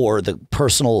Alexa or the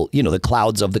personal, the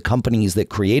clouds of the companies that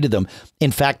created them.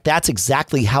 In fact, that's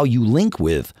exactly how you link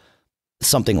with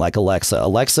something like Alexa.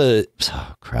 Alexa,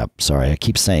 sorry, I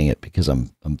keep saying it because I'm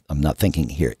not thinking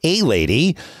here.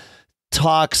 A-Lady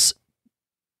talks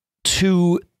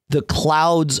to the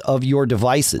clouds of your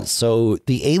devices. So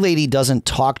the A-Lady doesn't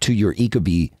talk to your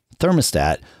Ecobee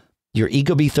thermostat. Your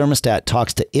Ecobee thermostat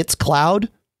talks to its cloud,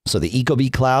 so the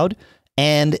Ecobee cloud,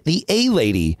 and the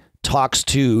A-Lady talks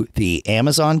to the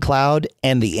Amazon cloud,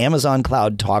 and the Amazon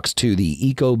cloud talks to the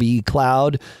Ecobee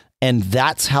cloud, and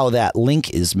that's how that link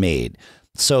is made.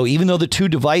 So even though the two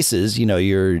devices,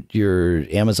 your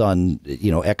Amazon,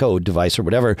 Echo device or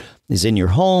whatever is in your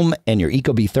home and your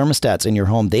Ecobee thermostat's in your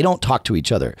home, they don't talk to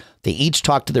each other. They each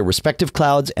talk to their respective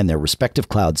clouds, and their respective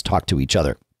clouds talk to each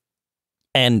other.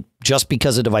 And just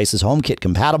because a device is HomeKit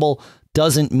compatible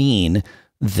doesn't mean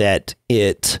that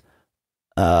it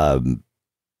that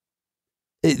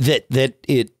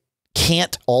it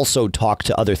can't also talk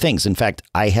to other things. In fact,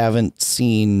 I haven't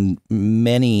seen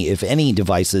many, if any,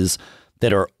 devices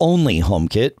that are only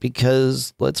HomeKit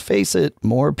because, let's face it,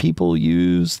 more people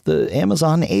use the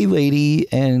Amazon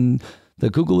A-Lady and the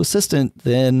Google Assistant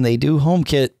than they do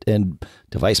HomeKit, and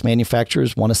device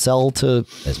manufacturers want to sell to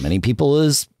as many people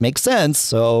as makes sense.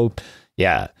 So,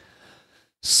 yeah.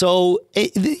 So,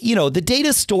 the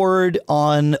data stored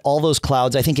on all those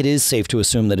clouds, I think it is safe to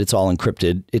assume that it's all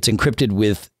encrypted. It's encrypted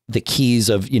with the keys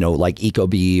of, like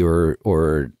Ecobee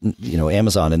or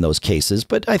Amazon in those cases.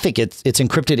 But I think it's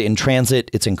encrypted in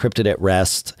transit. It's encrypted at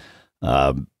rest.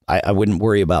 I wouldn't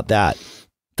worry about that.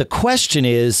 The question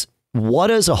is, what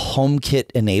does a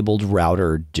HomeKit enabled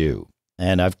router do?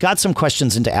 And I've got some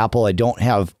questions into Apple. I don't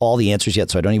have all the answers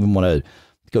yet, so I don't even want to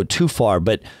go too far.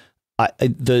 But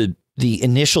the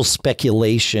initial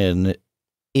speculation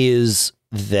is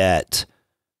that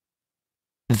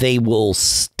they will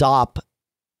stop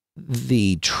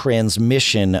the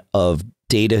transmission of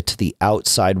data to the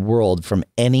outside world from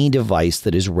any device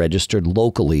that is registered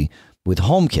locally with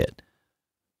HomeKit.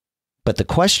 But the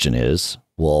question is,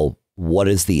 well, what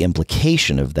is the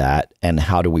implication of that, and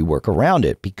how do we work around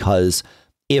it? Because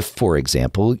if, for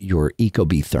example, your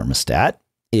Ecobee thermostat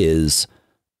is,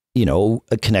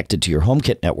 connected to your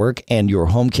HomeKit network, and your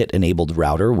HomeKit enabled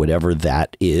router, whatever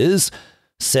that is,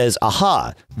 says,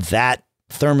 aha, that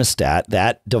thermostat,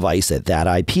 that device at that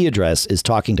IP address is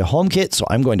talking to HomeKit, so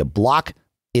I'm going to block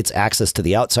its access to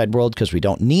the outside world because we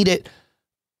don't need it.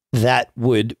 That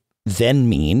would then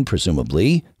mean,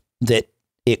 presumably, that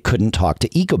it couldn't talk to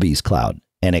Ecobee's cloud,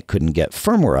 and it couldn't get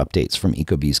firmware updates from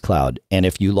Ecobee's cloud. And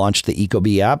if you launched the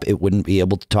Ecobee app, it wouldn't be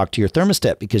able to talk to your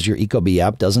thermostat because your Ecobee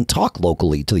app doesn't talk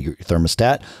locally to your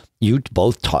thermostat. You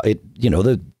both talk,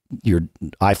 your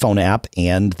iPhone app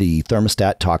and the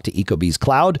thermostat talk to Ecobee's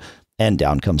cloud, and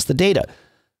down comes the data.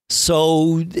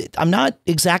 So I'm not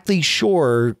exactly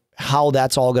sure how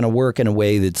that's all going to work in a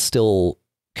way that's still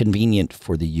convenient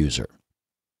for the user.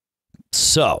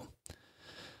 And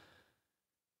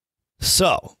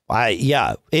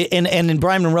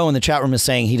Brian Monroe in the chat room is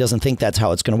saying he doesn't think that's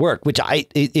how it's going to work, which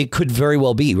it could very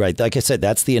well be, right? Like I said,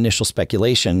 that's the initial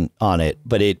speculation on it,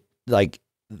 but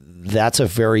that's a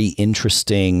very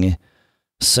interesting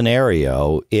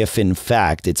scenario if in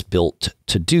fact it's built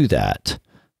to do that.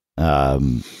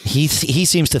 He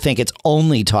seems to think it's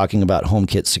only talking about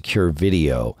HomeKit secure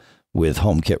video with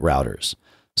HomeKit routers.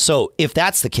 So if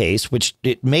that's the case, which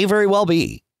it may very well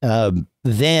be,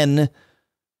 then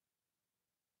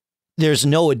there's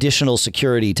no additional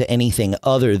security to anything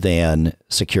other than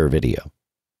secure video.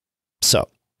 So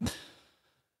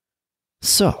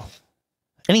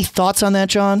any thoughts on that,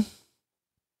 John?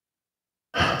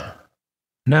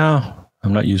 No,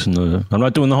 I'm not doing the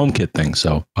HomeKit thing,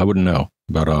 so I wouldn't know.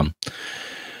 But I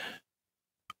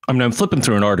mean, I'm flipping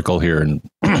through an article here, and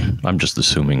I'm just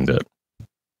assuming that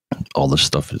all this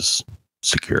stuff is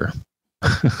secure.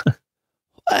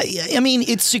 I mean,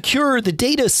 it's secure. The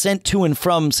data sent to and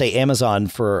from, say, Amazon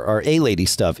for our A-Lady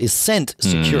stuff is sent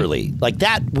securely. Like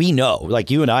that, we know. Like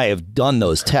you and I have done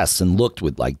those tests and looked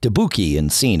with like Dabuki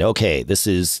and seen, okay, this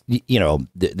is,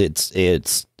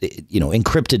 it's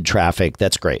encrypted traffic.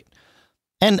 That's great.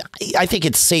 And I think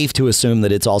it's safe to assume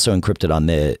that it's also encrypted on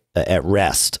the at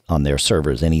rest on their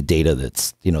servers, any data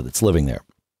that's living there.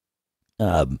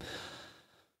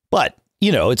 But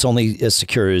it's only as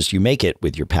secure as you make it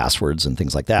with your passwords and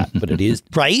things like that. But it is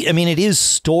right. I mean, it is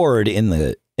stored in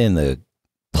the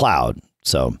cloud.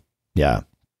 So yeah.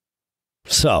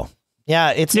 It's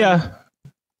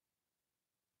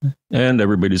And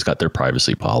everybody's got their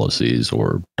privacy policies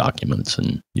or documents,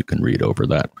 and you can read over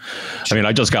that. I mean,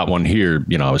 I just got one here.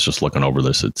 I was just looking over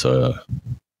this. It's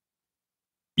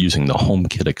using the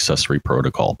HomeKit accessory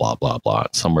protocol, blah, blah, blah.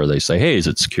 Somewhere they say, hey, is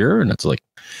it secure? And it's like,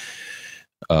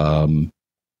 they're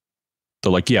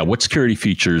like, yeah, what security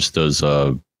features does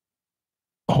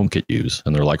HomeKit use?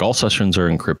 And they're like, all sessions are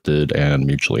encrypted and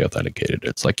mutually authenticated.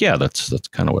 It's like, yeah, that's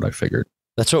kind of what I figured.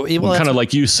 That's what, kind of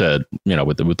like you said,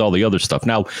 with all the other stuff.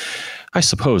 Now, I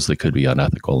suppose they could be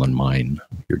unethical and mine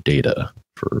your data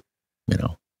for,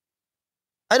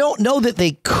 I don't know that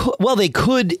they could. Well, they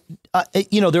could.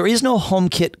 There is no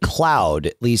HomeKit cloud,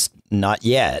 at least not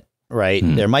yet. Right.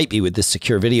 There might be with this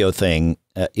secure video thing.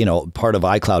 Part of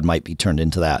iCloud might be turned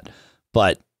into that.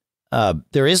 But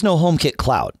there is no HomeKit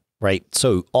cloud, right?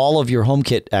 So all of your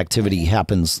HomeKit activity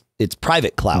happens, it's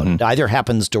private cloud. It either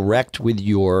happens direct with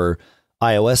your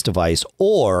iOS device,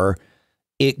 or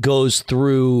it goes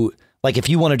through, like if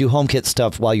you want to do HomeKit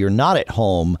stuff while you're not at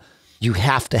home, you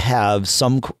have to have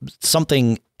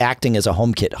something acting as a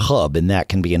HomeKit hub, and that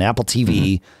can be an Apple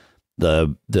TV,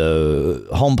 the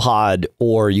HomePod,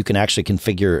 or you can actually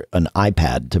configure an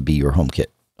iPad to be your HomeKit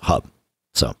hub.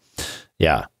 So,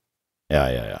 yeah.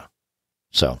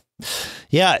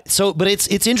 So, but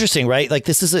it's interesting, right? Like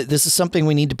this is something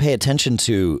we need to pay attention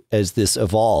to as this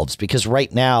evolves, because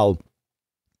right now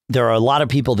there are a lot of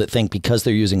people that think because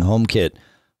they're using HomeKit,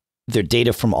 their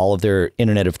data from all of their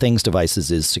Internet of Things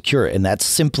devices is secure. And that's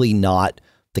simply not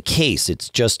the case. It's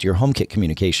just your HomeKit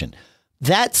communication.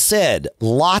 That said,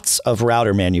 lots of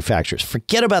router manufacturers,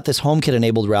 forget about this HomeKit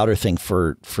enabled router thing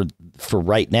for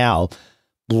right now.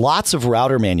 Lots of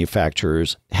router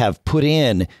manufacturers have put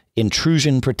in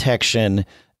intrusion protection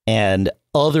and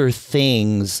other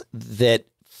things that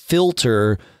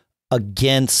filter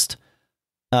against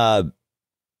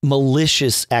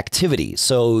malicious activity.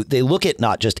 So they look at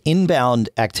not just inbound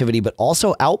activity, but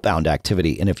also outbound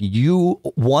activity. And if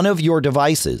one of your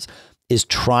devices is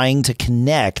trying to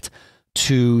connect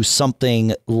to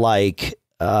something like,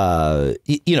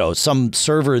 some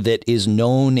server that is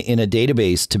known in a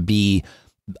database to be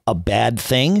a bad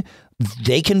thing,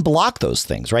 they can block those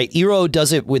things, right? Eero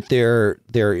does it with their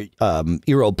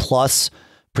Eero Plus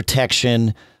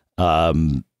protection.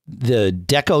 The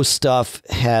Deco stuff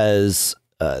has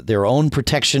their own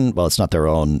protection. Well, it's not their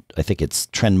own. I think it's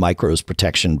Trend Micro's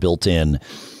protection built in,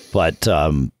 but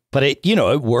it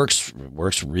it works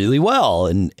really well,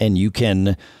 and you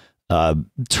can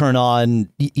turn on.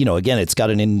 Again, it's got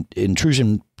an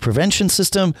intrusion prevention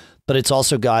system, but it's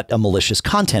also got a malicious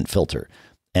content filter.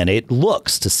 And it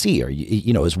looks to see,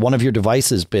 has one of your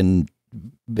devices been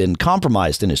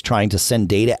compromised and is trying to send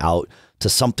data out to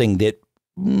something that,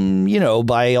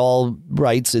 by all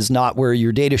rights is not where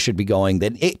your data should be going,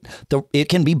 then it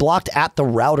can be blocked at the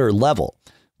router level,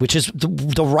 which is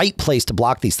the right place to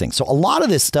block these things. So a lot of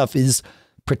this stuff is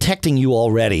protecting you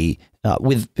already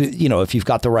with, if you've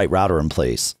got the right router in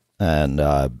place. And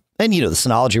the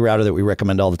Synology router that we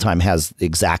recommend all the time has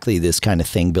exactly this kind of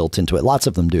thing built into it. Lots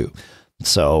of them do.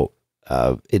 So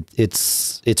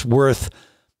it's worth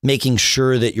making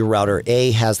sure that your router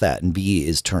A has that and B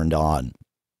is turned on.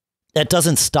 That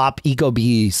doesn't stop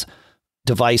Ecobee's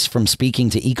device from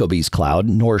speaking to Ecobee's cloud,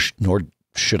 nor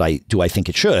should I think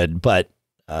it should, but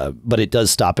it does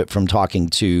stop it from talking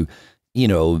to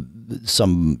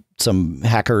some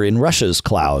hacker in Russia's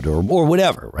cloud or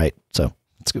whatever, right? So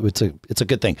It's a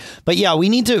good thing. But yeah, we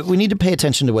need to pay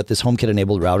attention to what this HomeKit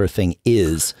enabled router thing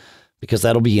is, because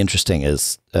that'll be interesting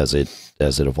as it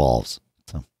evolves.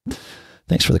 So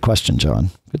thanks for the question,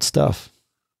 John. Good stuff.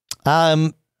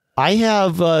 I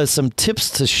have some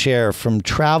tips to share from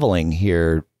traveling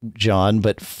here, John.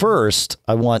 But first,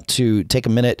 I want to take a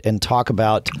minute and talk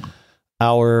about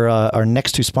our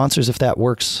next two sponsors, if that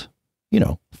works,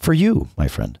 for you, my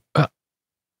friend.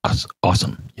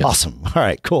 Awesome. Yes. Awesome. All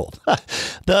right, cool.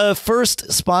 The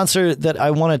first sponsor that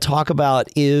I want to talk about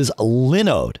is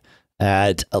Linode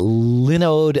at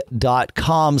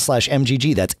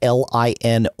linode.com/MGG. That's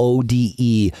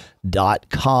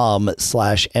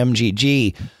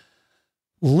linode.com/MGG.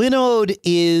 Linode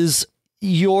is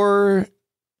your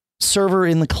server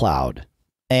in the cloud,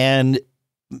 and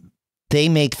they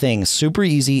make things super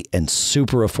easy and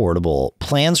super affordable.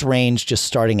 Plans range just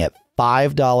starting at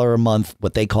 $5 a month,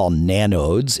 what they call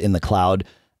nanodes in the cloud.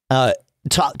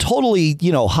 Totally,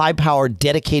 high-powered,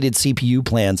 dedicated CPU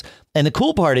plans. And the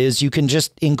cool part is you can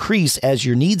just increase as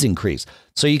your needs increase.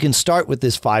 So you can start with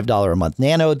this $5 a month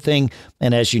nanode thing,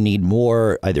 and as you need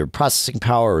more, either processing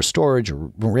power or storage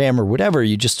or RAM or whatever,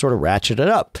 you just sort of ratchet it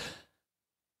up.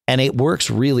 And it works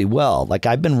really well. Like,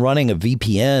 I've been running a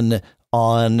VPN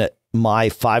on my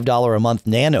 $5 a month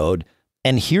nanode.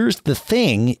 And here's the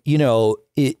thing,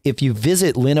 if you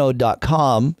visit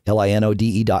linode.com,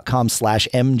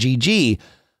 linode.com/MGG,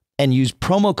 and use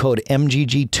promo code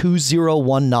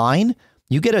MGG2019,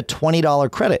 you get a $20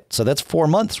 credit. So that's 4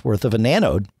 months worth of a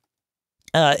nanode.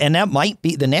 And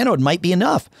the nanode might be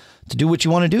enough to do what you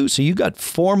want to do. So you got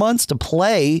 4 months to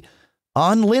play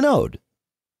on Linode,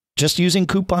 just using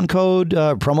coupon code,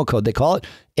 promo code, they call it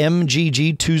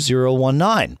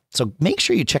MGG2019. So make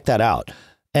sure you check that out.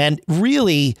 And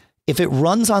really, if it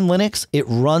runs on Linux, it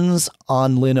runs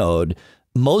on Linode.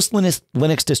 Most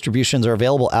Linux distributions are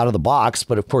available out of the box,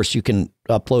 but of course you can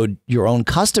upload your own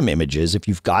custom images. If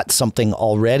you've got something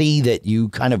already that you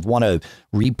kind of want to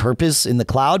repurpose in the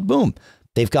cloud, boom,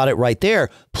 they've got it right there.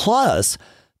 Plus,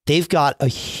 they've got a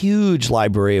huge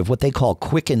library of what they call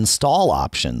quick install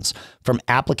options, from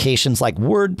applications like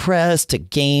WordPress to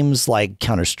games like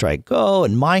Counter-Strike Go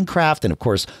and Minecraft. And of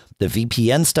course, the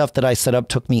VPN stuff that I set up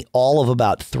took me all of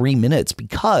about 3 minutes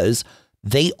because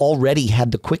they already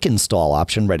had the quick install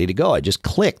option ready to go. I just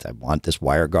clicked, I want this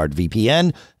WireGuard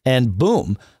VPN, and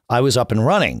boom, I was up and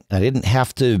running. I didn't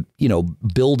have to,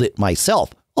 build it myself,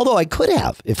 although I could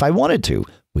have if I wanted to,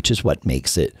 which is what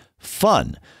makes it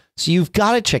fun. So you've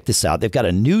got to check this out. They've got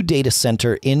a new data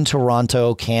center in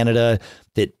Toronto, Canada,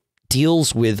 that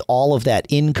deals with all of that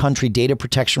in-country data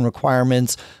protection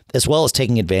requirements, as well as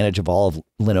taking advantage of all of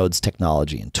Linode's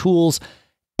technology and tools.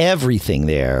 Everything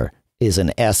there is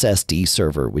an SSD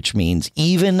server, which means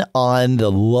even on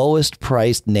the lowest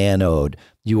priced nanode,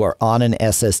 you are on an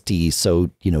SSD. So,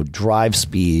 drive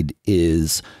speed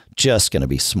is just going to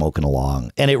be smoking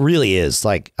along. And it really is.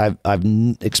 Like, I've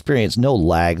experienced no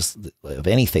lags of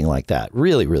anything like that.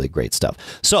 Really, really great stuff.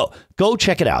 So go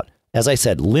check it out. As I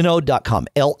said, linode.com,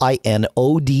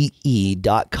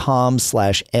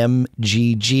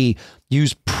 linode.com/MGG.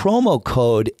 Use promo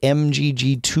code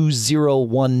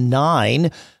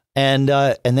MGG2019, and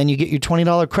then you get your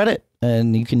 $20 credit,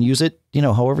 and you can use it,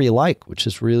 however you like, which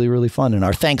is really, really fun. And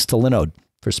our thanks to Linode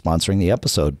for sponsoring the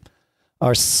episode.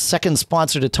 Our second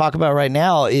sponsor to talk about right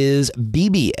now is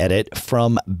BB Edit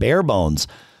from Barebones.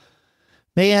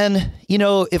 Man,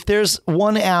 if there's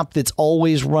one app that's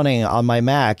always running on my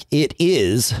Mac, it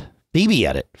is BB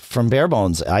Edit from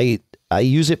Barebones. I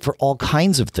use it for all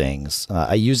kinds of things.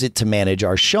 I use it to manage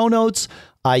our show notes.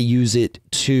 I use it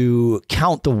to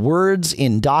count the words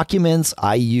in documents.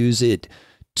 I use it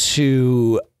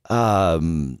to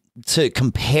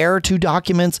compare two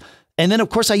documents. And then, of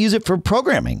course, I use it for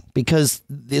programming because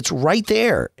it's right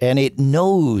there and it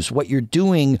knows what you're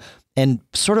doing and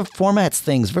sort of formats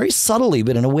things very subtly,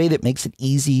 but in a way that makes it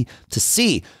easy to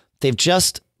see. They've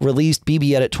just released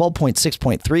BB Edit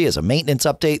 12.6.3 as a maintenance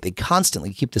update. They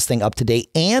constantly keep this thing up to date.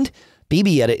 And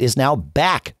BB Edit is now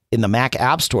back in the Mac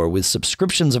App Store with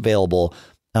subscriptions available,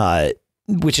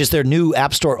 which is their new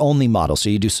App Store only model. So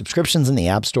you do subscriptions in the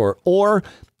App Store, or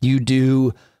you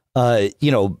do,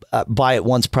 buy at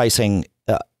once pricing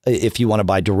if you want to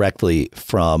buy directly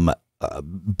from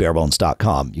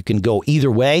barebones.com. You can go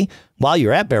either way. While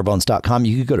you're at barebones.com,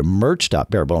 you could go to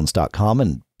merch.barebones.com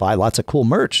and buy lots of cool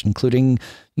merch, including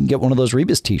you can get one of those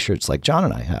Rebus t-shirts like John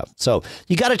and I have. So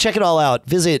you got to check it all out.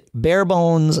 Visit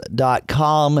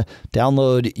barebones.com,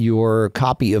 download your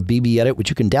copy of BB Edit, which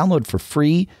you can download for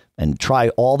free and try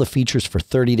all the features for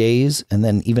 30 days. And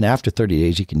then even after 30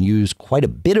 days, you can use quite a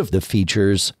bit of the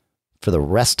features for the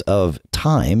rest of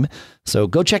time. So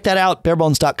go check that out,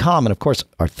 barebones.com. And of course,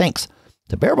 our thanks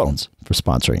to Barebones for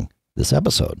sponsoring this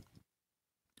episode.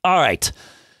 All right.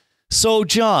 So,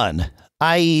 John,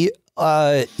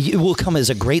 it will come as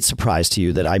a great surprise to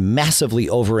you that I massively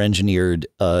over-engineered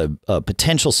a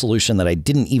potential solution that I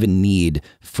didn't even need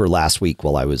for last week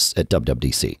while I was at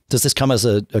WWDC. Does this come as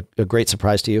a great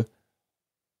surprise to you?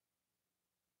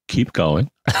 Keep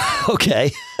going.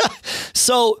 Okay.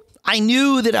 So I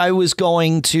knew that I was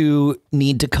going to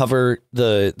need to cover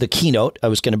the keynote. I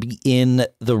was going to be in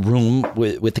the room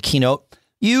with the keynote.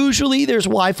 Usually there's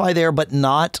Wi-Fi there, but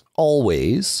not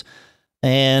always.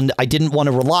 And I didn't want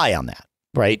to rely on that,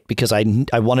 right? Because I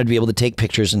wanted to be able to take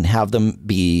pictures and have them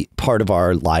be part of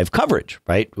our live coverage,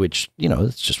 right? Which,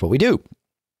 it's just what we do.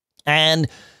 And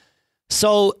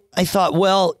so I thought,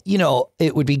 well,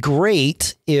 it would be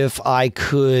great if I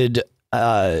could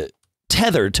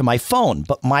tether to my phone,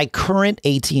 but my current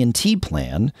AT&T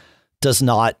plan does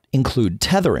not include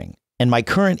tethering. And my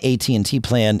current AT&T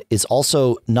plan is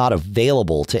also not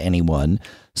available to anyone.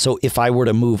 So if I were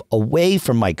to move away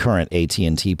from my current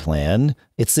AT&T plan,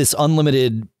 it's this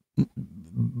unlimited,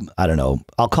 I don't know,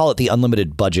 I'll call it the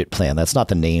unlimited budget plan. That's not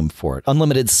the name for it.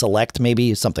 Unlimited select,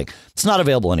 maybe something. It's not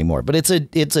available anymore, but it's a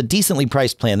decently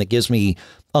priced plan that gives me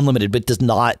unlimited, but does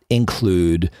not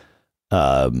include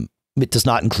tethering.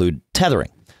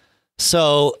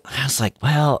 So I was like,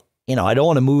 well, I don't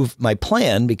want to move my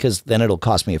plan because then it'll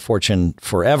cost me a fortune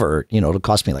forever. It'll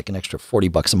cost me like an extra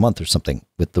 $40 a month or something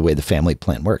with the way the family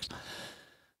plan works.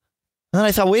 And then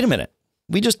I thought, wait a minute.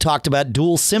 We just talked about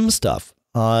dual SIM stuff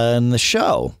on the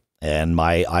show, and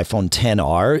my iPhone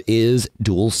XR is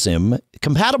dual SIM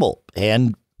compatible.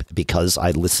 And because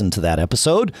I listened to that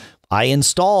episode, I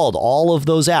installed all of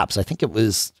those apps. I think it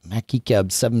was Geek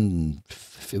Gab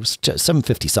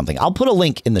 750 something. I'll put a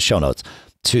link in the show notes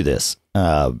to this.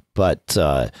 So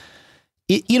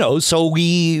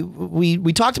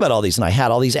we talked about all these, and I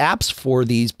had all these apps for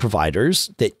these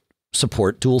providers that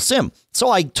support dual SIM. So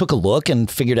I took a look and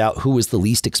figured out who was the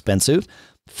least expensive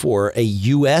for a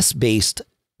US based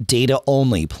data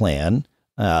only plan.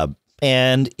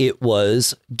 And it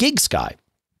was GigSky.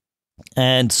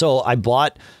 And so I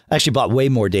actually bought way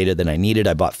more data than I needed.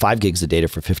 I bought 5 gigs of data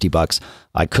for $50.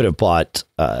 I could have bought,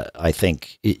 I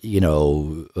think,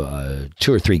 2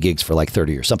 or 3 gigs for like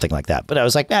 30 or something like that. But I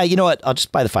was like, you know what? I'll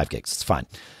just buy the 5 gigs. It's fine.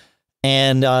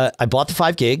 And I bought the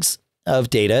 5 gigs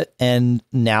of data. And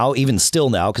now, even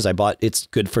still now, because it's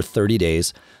good for 30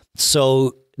 days.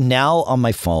 So now on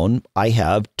my phone, I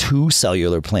have 2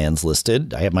 cellular plans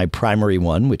listed. I have my primary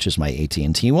one, which is my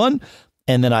AT&T one.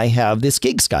 And then I have this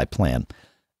GigSky plan.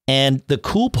 And the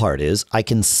cool part is I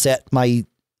can set my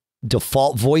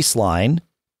default voice line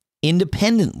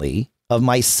independently of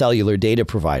my cellular data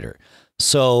provider.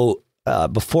 So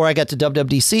before I got to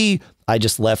WWDC, I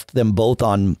just left them both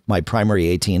on my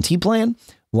primary AT&T plan.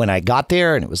 When I got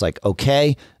there and it was like,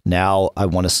 okay, now I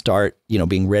want to start,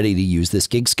 being ready to use this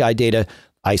GigSky data,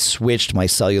 I switched my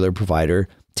cellular provider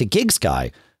to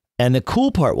GigSky. And the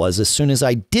cool part was, as soon as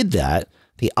I did that,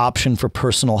 the option for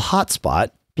personal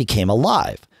hotspot became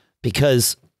alive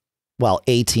because, while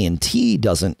AT&T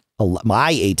doesn't,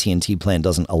 my AT&T plan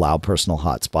doesn't allow personal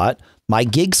hotspot, my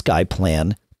GigSky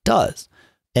plan does.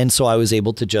 And so I was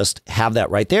able to just have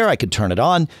that right there. I could turn it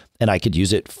on and I could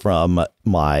use it from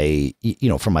my,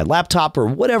 from my laptop or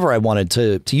whatever I wanted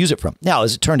to use it from. Now,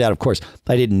 as it turned out, of course,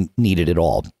 I didn't need it at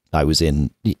all. I was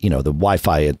in, the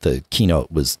Wi-Fi at the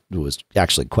keynote was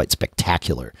actually quite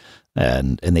spectacular.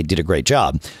 And they did a great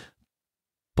job,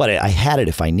 but I had it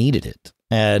if I needed it.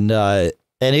 And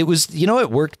it was,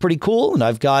 it worked pretty cool. And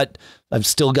I've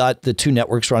still got the 2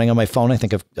 networks running on my phone. I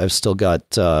think I've still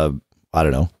got, I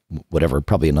don't know, whatever,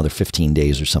 probably another 15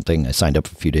 days or something. I signed up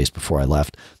a few days before I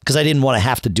left because I didn't want to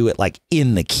have to do it like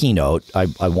in the keynote.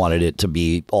 I wanted it to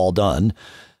be all done.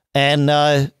 And,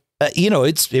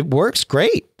 it works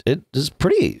great. It is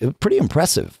pretty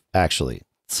impressive, actually.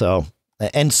 So,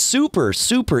 and super,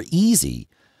 super easy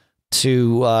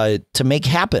to make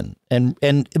happen,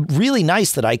 and really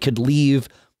nice that I could leave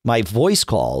my voice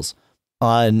calls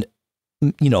on,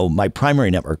 my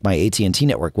primary network, my AT&T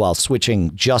network, while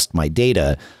switching just my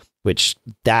data, which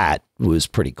that was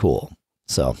pretty cool.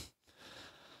 So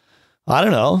I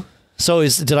don't know. So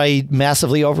did I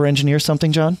massively over-engineer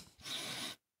something, John?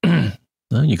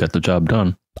 Well, you got the job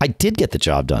done. I did get the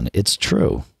job done. It's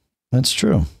true. That's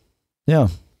true. Yeah.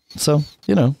 So,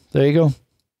 there you go.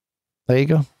 There you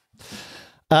go.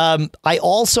 I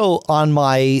also, on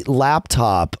my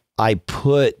laptop, I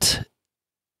put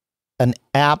an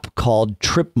app called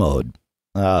Trip Mode,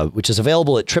 which is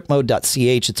available at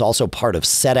tripmode.ch. It's also part of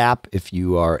SetApp if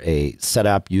you are a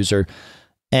SetApp user.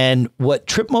 And what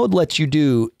trip mode lets you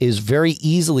do is very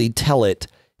easily tell it,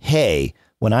 hey,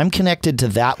 when I'm connected to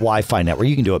that Wi-Fi network,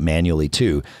 you can do it manually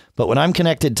too, but when I'm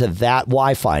connected to that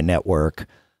Wi-Fi network,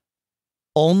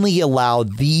 only allow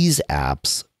these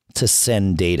apps to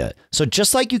send data. So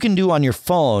just like you can do on your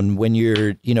phone when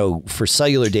you're, for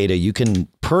cellular data, you can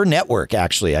per network,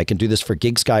 actually, I can do this for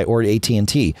GigSky or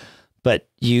AT&T, but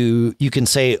you can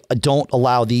say, don't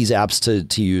allow these apps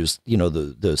to use,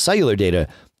 the cellular data.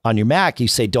 On your Mac, you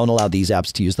say, don't allow these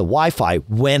apps to use the Wi-Fi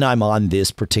when I'm on this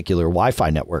particular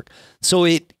Wi-Fi network. So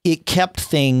it kept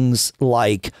things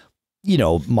like,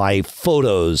 my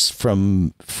photos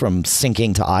from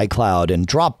syncing to iCloud and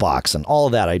Dropbox and all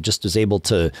of that. I just was able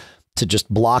to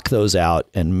just block those out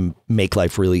and make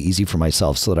life really easy for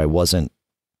myself so that I wasn't,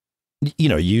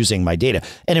 using my data.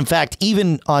 And in fact,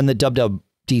 even on the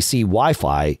WWDC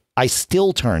Wi-Fi, I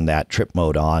still turned that trip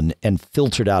mode on and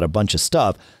filtered out a bunch of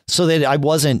stuff so that I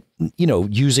wasn't,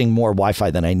 using more Wi-Fi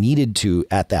than I needed to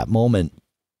at that moment,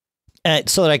 and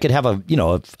so that I could have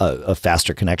a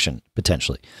faster connection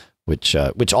potentially, which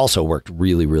also worked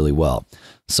really, really well.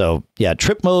 So yeah,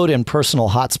 trip mode and personal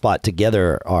hotspot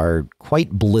together are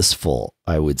quite blissful,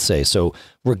 I would say. So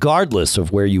regardless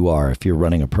of where you are, if you're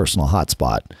running a personal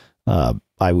hotspot,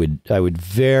 I would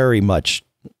very much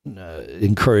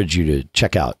encourage you to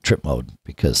check out trip mode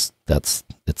because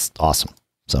it's awesome.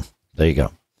 So there you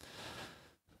go.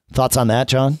 Thoughts on that,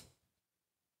 John?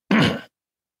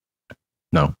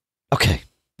 No. Okay.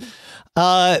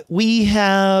 We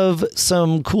have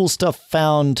some cool stuff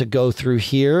found to go through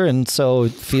here, and so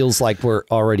it feels like we're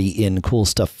already in cool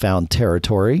stuff found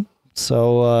territory.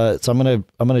 So I'm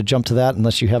gonna jump to that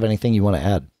unless you have anything you want to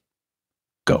add.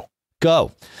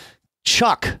 Go.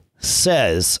 Chuck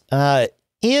says,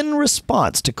 in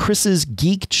response to Chris's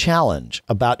Geek Challenge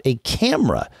about a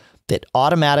camera that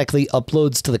automatically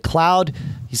uploads to the cloud,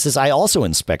 he says, I also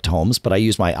inspect homes, but I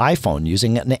use my iPhone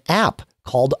using an app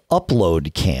called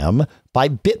Upload Cam by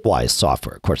Bitwise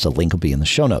software. Of course, the link will be in the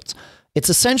show notes. It's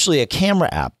essentially a camera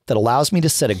app that allows me to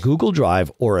set a Google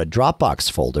Drive or a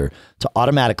Dropbox folder to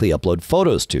automatically upload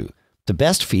photos to. The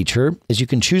best feature is you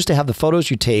can choose to have the photos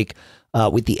you take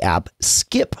with the app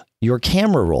skip your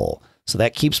camera roll. So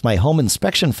that keeps my home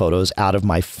inspection photos out of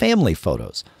my family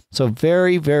photos. So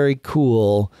very, very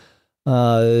cool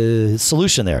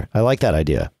solution there. I like that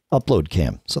idea. Upload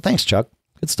Cam. So thanks, Chuck.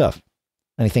 Good stuff.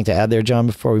 Anything to add there, John,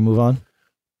 before we move on?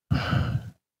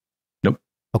 Nope.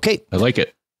 Okay. I like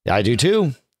it. I do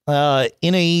too.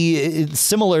 In a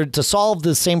similar, to solve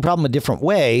the same problem a different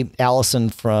way, Allison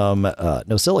from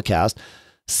NosillaCast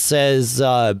says,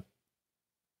 I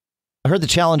heard the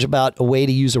challenge about a way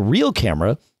to use a real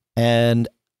camera. And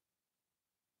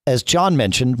as John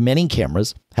mentioned, many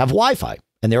cameras have Wi-Fi,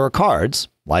 and there are cards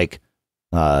like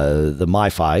the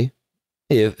MiFi.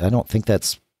 I don't think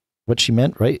that's what she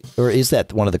meant, right? Or is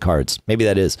that one of the cards? Maybe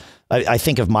that is. I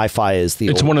think of MiFi as the.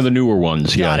 It's one of the newer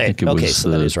ones. Got yeah, it. I think it okay, was, so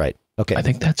that is right. Okay, I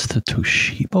think that's the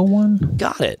Toshiba one.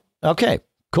 Got it. Okay,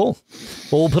 cool.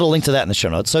 Well, we'll put a link to that in the show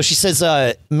notes. So she says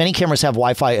many cameras have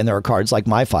Wi-Fi, and there are cards like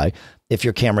MiFi if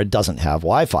your camera doesn't have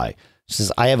Wi-Fi. She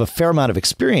says, I have a fair amount of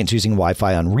experience using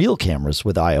Wi-Fi on real cameras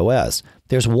with iOS.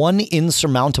 There's one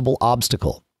insurmountable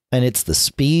obstacle, and it's the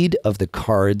speed of the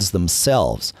cards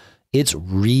themselves. It's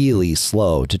really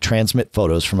slow to transmit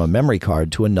photos from a memory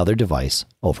card to another device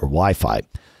over Wi-Fi.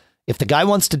 If the guy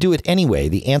wants to do it anyway,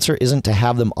 the answer isn't to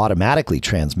have them automatically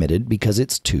transmitted because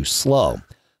it's too slow.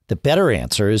 The better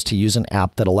answer is to use an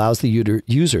app that allows the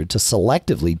user to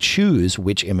selectively choose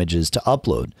which images to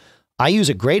upload. I use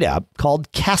a great app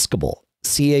called Cascable,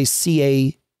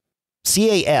 CASCABLE,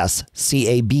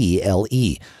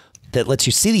 that lets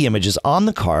you see the images on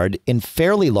the card in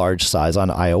fairly large size on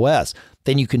iOS.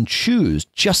 Then you can choose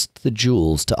just the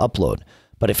jewels to upload.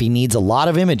 But if he needs a lot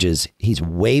of images, he's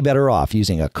way better off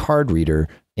using a card reader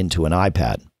into an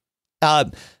iPad.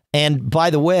 And by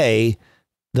the way,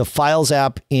 the Files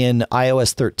app in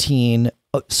iOS 13,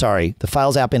 the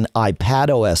Files app in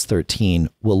iPadOS 13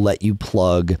 will let you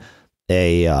plug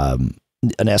an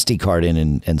SD card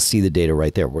in and see the data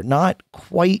right there. We're not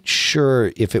quite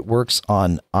sure if it works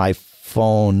on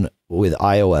iPhone with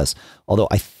iOS, although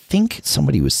I think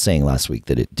somebody was saying last week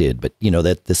that it did, but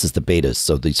that this is the beta,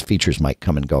 so these features might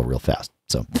come and go real fast.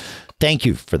 So thank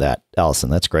you for that, Allison.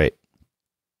 That's great.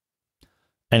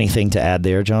 Anything to add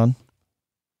there, John?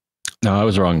 No, I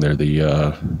was wrong there.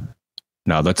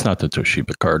 No, that's not the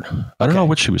Toshiba card. I don't know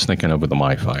what she was thinking of with the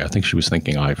MiFi. I think she was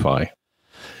thinking iFi.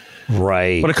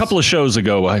 Right. But a couple of shows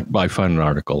ago, I found an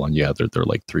article on, they're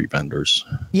like three vendors.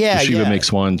 Yeah. Toshiba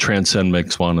makes one, Transcend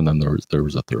makes one, and then there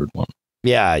was a third one.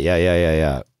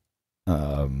 Yeah.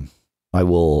 I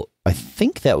will I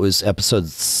think that was episode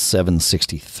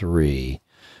 763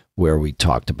 where we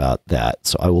talked about that.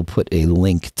 So I will put a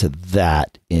link to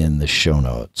that in the show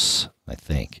notes, I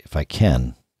think, if I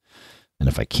can. And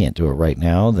if I can't do it right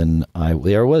now, then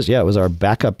there it was. Yeah, it was our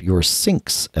Backup Your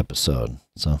Syncs episode.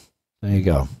 So there you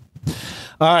go.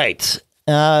 All right.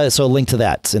 So a link to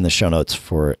that's in the show notes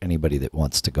for anybody that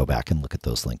wants to go back and look at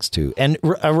those links too. And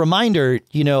a reminder,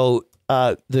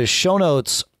 the show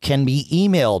notes can be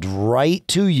emailed right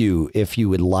to you if you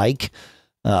would like.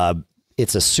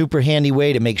 It's a super handy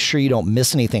way to make sure you don't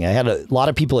miss anything. I had a lot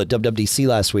of people at WWDC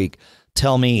last week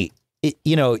tell me,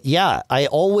 I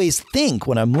always think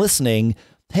when I'm listening,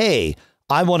 hey,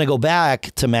 I want to go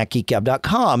back to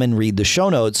MacGeekGab.com and read the show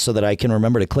notes so that I can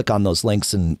remember to click on those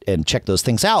links and check those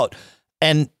things out.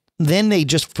 And then they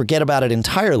just forget about it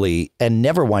entirely and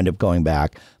never wind up going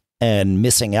back and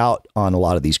missing out on a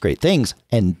lot of these great things.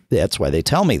 And that's why they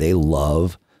tell me they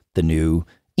love the new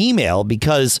email,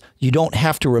 because you don't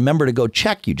have to remember to go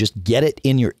check. You just get it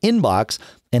in your inbox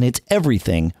and it's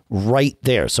everything right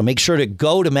there. So make sure to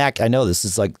go to Mac. I know this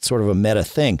is like sort of a meta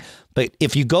thing, but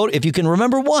if you can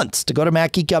remember once to go to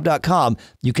MacGeekGab.com,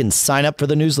 you can sign up for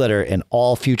the newsletter, and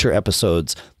all future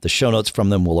episodes, the show notes from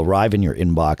them will arrive in your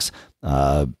inbox.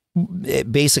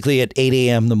 Basically at 8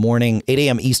 a.m.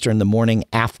 Eastern, the morning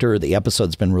after the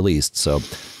episode's been released. So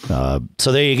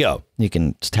there you go. You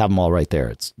can just have them all right there.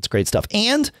 It's great stuff.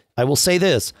 And I will say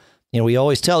this, we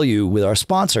always tell you with our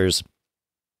sponsors,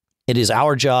 it is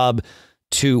our job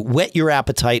to whet your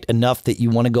appetite enough that you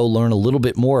want to go learn a little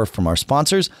bit more from our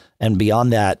sponsors. And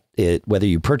beyond that, whether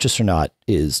you purchase or not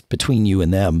is between you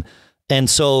and them. And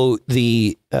so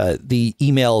the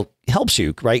email helps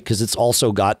you, right? Because it's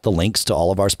also got the links to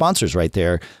all of our sponsors right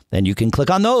there, and you can click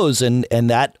on those, and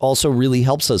that also really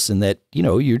helps us in that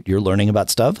you're learning about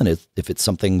stuff, and if it's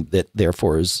something that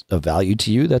therefore is of value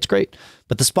to you, that's great.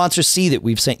 But the sponsors see that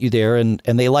we've sent you there, and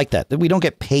they like that we don't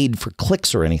get paid for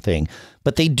clicks or anything,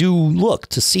 but they do look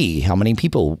to see how many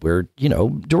people we're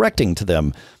directing to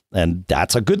them, and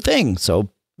that's a good thing. So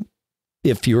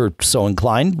if you're so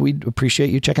inclined, we'd appreciate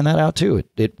you checking that out too.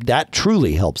 That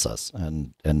truly helps us,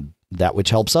 and that which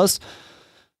helps us,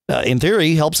 in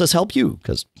theory, helps us help you,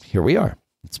 because here we are.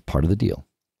 It's part of the deal.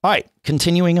 All right,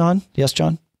 continuing on. Yes,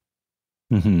 John?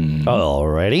 Mm-hmm.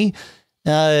 Alrighty.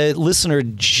 Listener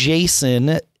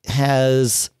Jason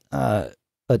has a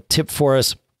tip for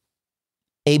us.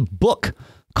 A book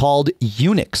called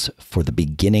Unix for the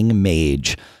Beginning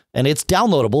Mage, and it's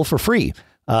downloadable for free.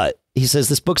 He says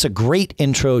this book's a great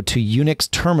intro to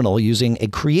Unix terminal using a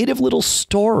creative little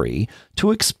story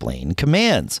to explain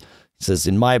commands. He says,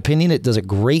 in my opinion, it does a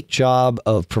great job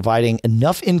of providing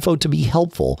enough info to be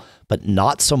helpful, but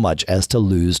not so much as to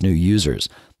lose new users.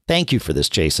 Thank you for this,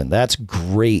 Jason. That's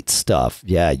great stuff.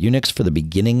 Yeah, Unix for the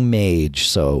Beginning Mage.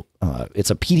 So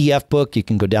it's a PDF book. You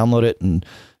can go download it and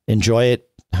enjoy it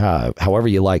however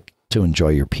you like to enjoy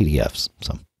your PDFs.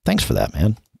 So thanks for that,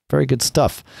 man. Very good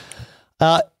stuff.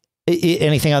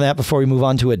 Anything on that before we move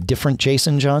on to a different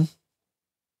Jason, John?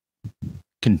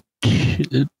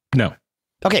 No.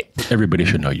 Okay. Everybody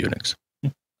should know Unix.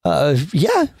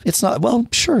 Yeah, it's not. Well,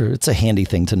 sure. It's a handy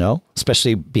thing to know,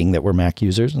 especially being that we're Mac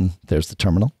users and there's the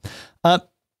terminal.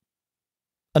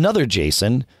 Another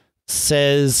Jason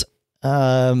says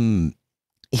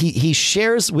he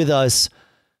shares with us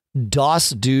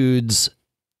DOS Dude's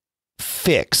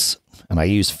fix, and I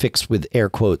use fix with air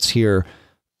quotes here,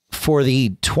 for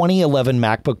the 2011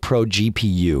 MacBook Pro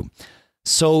GPU.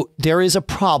 So there is a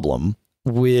problem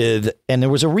with, and there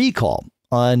was a recall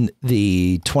on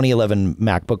the 2011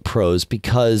 MacBook Pros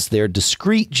because their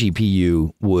discrete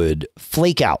GPU would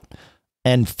flake out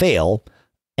and fail.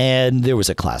 And there was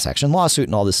a class action lawsuit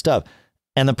and all this stuff.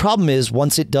 And the problem is,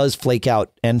 once it does flake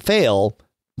out and fail,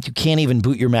 you can't even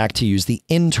boot your Mac to use the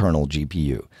internal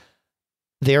GPU.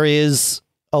 There is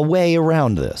a way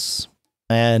around this.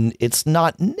 And it's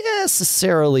not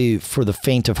necessarily for the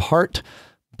faint of heart,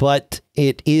 but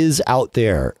it is out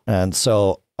there. And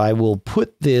so I will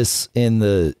put this in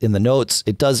the notes.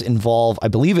 It does involve, I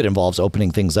believe it involves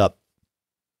opening things up,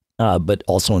 but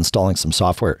also installing some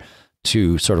software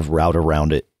to sort of route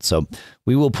around it. So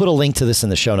we will put a link to this in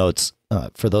the show notes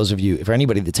for those of you, for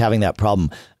anybody that's having that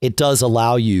problem. It does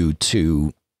allow you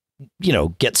to,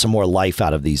 get some more life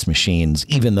out of these machines,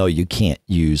 even though you can't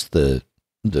use the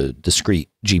discrete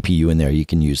GPU in there. You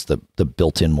can use the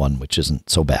built-in one, which isn't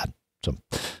so bad. So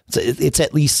it's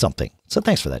at least something. So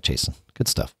thanks for that, Jason. Good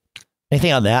stuff.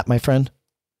 Anything on that, my friend?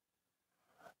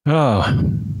 Oh,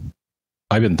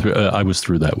 I was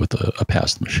through that with a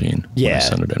past machine. Yeah. When I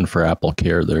sent it in for Apple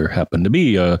Care. There happened to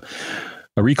be a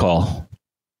recall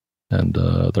And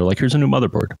they're like, here's a new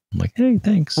motherboard. I'm like, hey,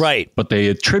 thanks. Right. But they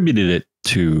attributed it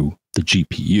to the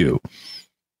GPU.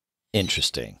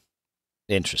 Interesting.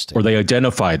 Or they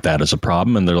identified that as a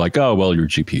problem, and they're like, oh, well, your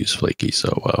GPU is flaky,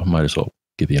 so might as well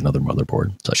give you another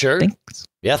motherboard. Like, sure. Thanks.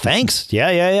 Yeah, thanks.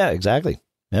 Yeah, exactly.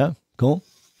 Yeah, cool.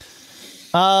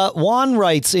 Juan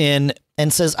writes in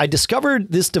and says, I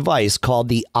discovered this device called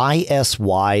the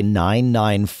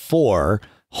ISY994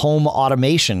 home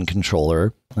automation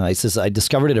controller. He says, I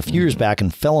discovered it a few years back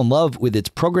and fell in love with its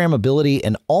programmability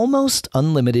and almost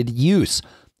unlimited use.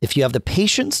 If you have the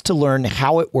patience to learn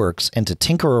how it works and to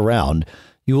tinker around,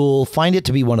 you will find it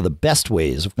to be one of the best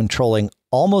ways of controlling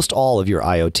almost all of your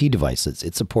IoT devices.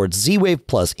 It supports Z-Wave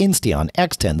Plus, Insteon,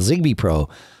 X10, Zigbee Pro,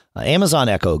 Amazon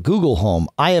Echo, Google Home,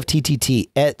 IFTTT,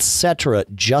 etc.,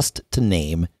 just to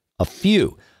name a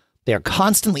few. They are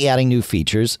constantly adding new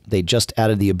features. They just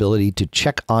added the ability to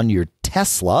check on your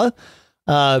Tesla.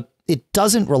 It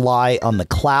doesn't rely on the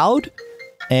cloud.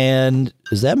 And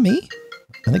is that me?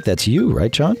 I think that's you,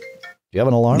 right, John? Do you have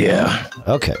an alarm? Yeah.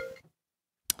 Okay.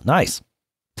 Nice.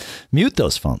 Mute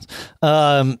those phones.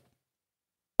 I'm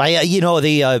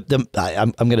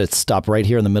going to stop right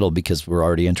here in the middle because we're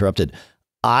already interrupted.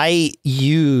 I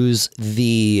use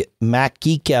the Mac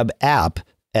Geek Gab app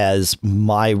as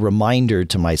my reminder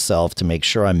to myself to make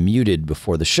sure I'm muted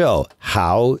before the show.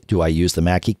 How do I use the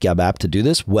Mac Geek Gab app to do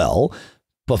this? Well,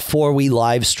 before we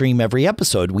live stream every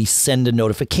episode, we send a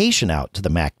notification out to the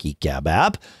Mac Geek Gab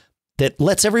app that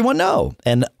lets everyone know.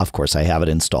 And of course, I have it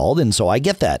installed. And so I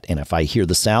get that. And if I hear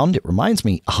the sound, it reminds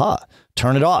me,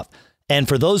 turn it off. And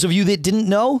for those of you that didn't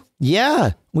know,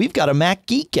 yeah, we've got a Mac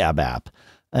Geek Gab app.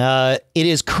 It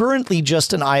is currently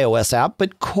just an iOS app,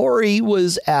 but Corey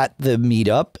was at the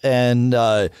meetup and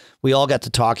we all got to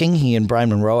talking. He and Brian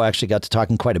Monroe actually got to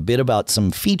talking quite a bit about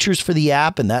some features for the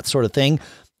app and that sort of thing.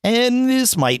 And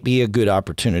this might be a good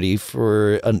opportunity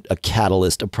for a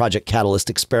Project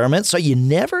Catalyst experiment. So you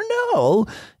never know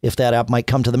if that app might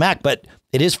come to the Mac, but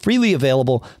it is freely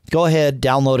available. Go ahead,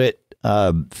 download it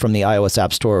from the iOS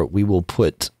App Store. We will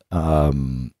put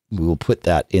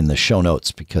that in the show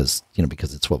notes because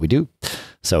it's what we do.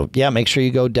 So yeah, make sure you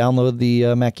go download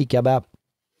the Mac Geek Gab app.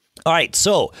 All right,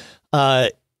 so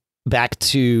back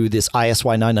to this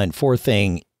ISY994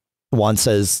 thing. Juan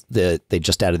says that they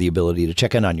just added the ability to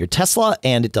check in on your Tesla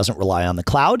and it doesn't rely on the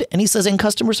cloud. And he says, and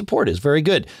customer support is very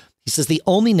good. He says, the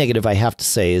only negative I have to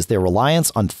say is their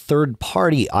reliance on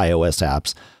third-party iOS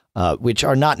apps, which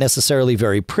are not necessarily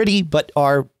very pretty, but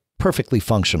are perfectly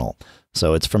functional.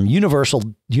 So it's from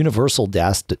universal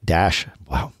dash.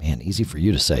 Wow, man, easy for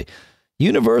you to say.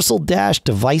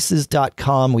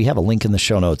 universal-devices.com. We have a link in the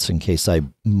show notes in case I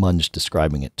munged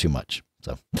describing it too much.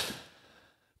 So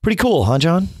pretty cool, huh,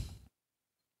 John?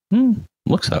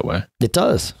 Looks that way. It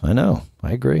does. I know.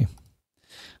 I agree.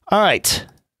 All right.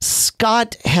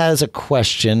 Scott has a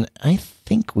question. I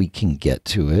think we can get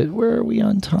to it. Where are we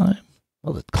on time?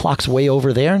 Well, the clock's way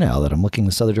over there now that I'm looking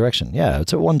this other direction. Yeah,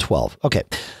 it's at 1:12. Okay.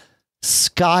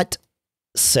 Scott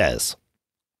says,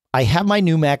 I have my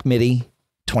new Mac Mini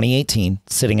 2018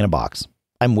 sitting in a box.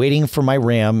 I'm waiting for my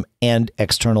RAM and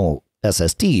external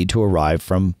SSD to arrive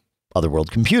from Otherworld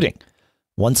Computing.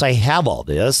 Once I have all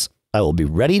this, I will be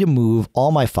ready to move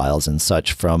all my files and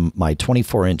such from my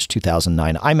 24-inch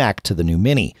 2009 iMac to the new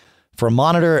Mini. For a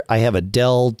monitor, I have a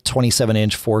Dell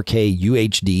 27-inch 4K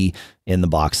UHD in the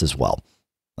box as well.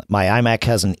 My iMac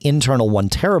has an internal 1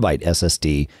 terabyte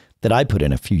SSD that I put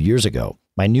in a few years ago.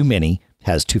 My new Mini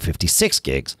has 256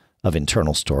 gigs of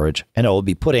internal storage, and I will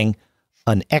be putting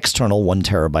an external 1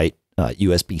 terabyte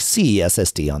USB-C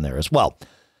SSD on there as well.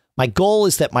 My goal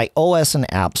is that my OS and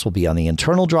apps will be on the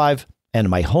internal drive, and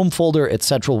my home folder,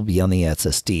 etc. will be on the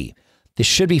SSD. This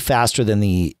should be faster than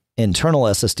the internal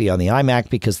SSD on the iMac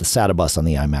because the SATA bus on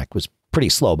the iMac was pretty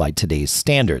slow by today's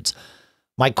standards.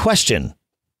 My question,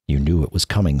 you knew it was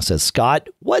coming, says Scott,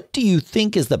 what do you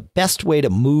think is the best way to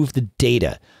move the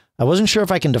data? I wasn't sure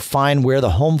if I can define where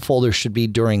the home folder should be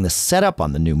during the setup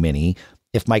on the new Mini.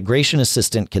 If Migration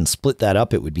Assistant can split that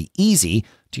up, it would be easy.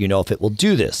 Do you know if it will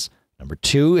do this? Number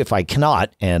 2, if I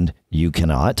cannot, and you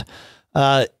cannot,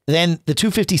 then the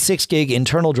 256 gig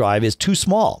internal drive is too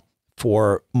small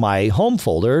for my home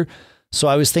folder. So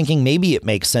I was thinking maybe it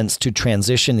makes sense to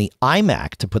transition the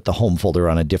iMac to put the home folder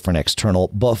on a different external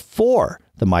before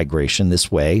the migration.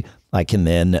 This way I can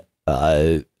then,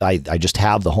 I just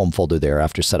have the home folder there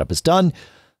after setup is done.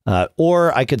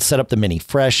 Or I could set up the Mini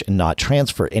fresh and not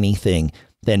transfer anything,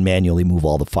 then manually move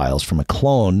all the files from a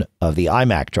clone of the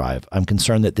iMac drive. I'm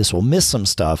concerned that this will miss some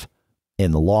stuff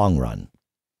in the long run.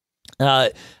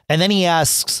 And then he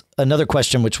asks another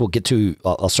question, which we'll get to.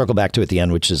 I'll circle back to at the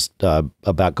end, which is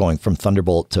about going from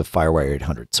Thunderbolt to FireWire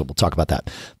 800. So we'll talk about that.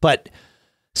 But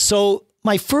so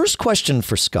my first question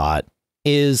for Scott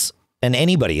is, and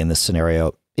anybody in this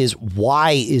scenario, is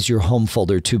why is your home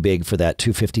folder too big for that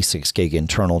 256 gig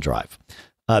internal drive?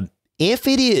 If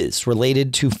it is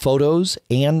related to photos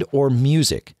and or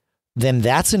music, then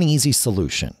that's an easy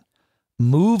solution.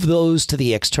 Move those to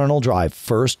the external drive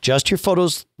first, just your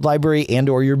photos library and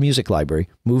or your music library.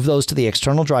 Move those to the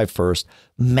external drive first,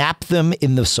 map them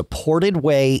in the supported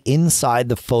way inside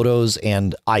the Photos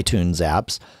and iTunes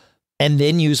apps, and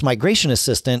then use Migration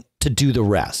Assistant to do the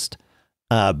rest.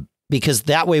 Because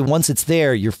that way, once it's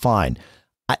there, you're fine.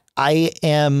 I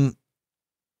am,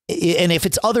 and if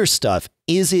it's other stuff,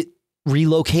 is it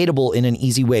relocatable in an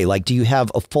easy way? Like, do you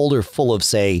have a folder full of,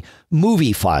 say,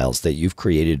 movie files that you've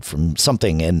created from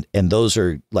something, and those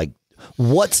are like,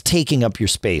 what's taking up your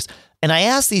space? And I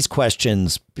ask these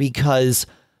questions because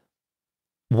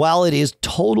while it is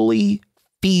totally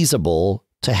feasible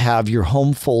to have your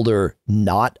home folder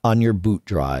not on your boot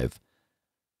drive,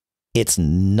 it's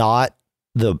not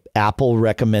the Apple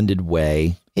recommended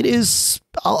way. It is,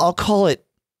 I'll call it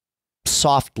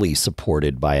softly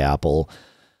supported by Apple.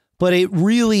 But it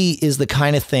really is the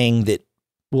kind of thing that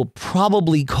will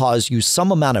probably cause you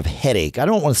some amount of headache. I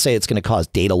don't want to say it's going to cause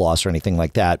data loss or anything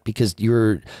like that, because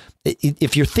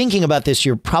if you're thinking about this,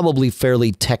 you're probably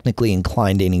fairly technically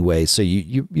inclined anyway. So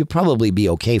you'll probably be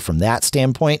okay from that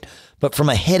standpoint. But from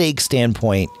a headache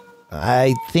standpoint,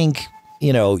 I think,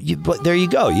 but there you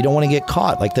go. You don't want to get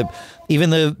caught. Like even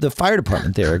the fire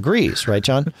department there agrees, right,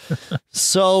 John?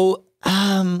 So,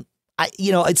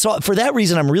 so for that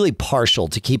reason, I'm really partial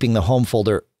to keeping the home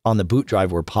folder on the boot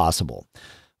drive where possible,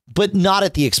 but not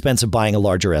at the expense of buying a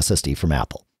larger SSD from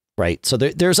Apple, right? So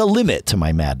there's a limit to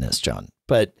my madness, John.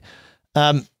 But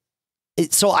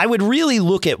so I would really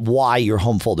look at why your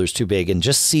home folder is too big and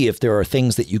just see if there are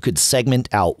things that you could segment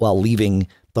out while leaving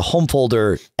the home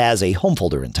folder as a home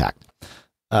folder intact.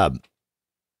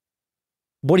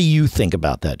 What do you think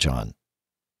about that, John?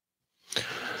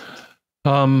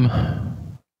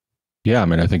 Yeah, I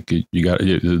mean, I think you got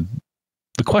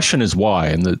the question is why,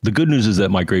 and the good news is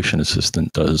that Migration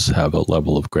Assistant does have a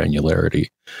level of granularity,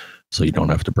 so you don't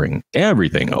have to bring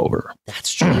everything over.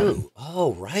 That's true.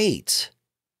 Oh, right.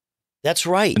 That's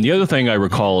right. And the other thing I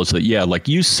recall is that, yeah, like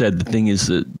you said, the thing is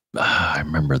that I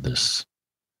remember this.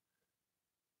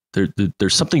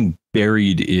 There's something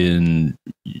buried in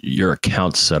your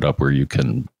account setup where you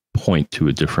can point to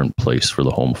a different place for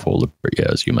the home folder. Yeah,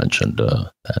 as you mentioned,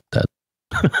 that.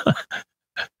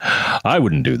 I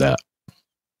wouldn't do that.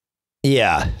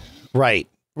 Yeah, right.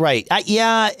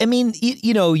 I mean,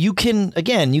 you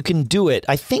can do it.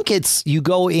 I think you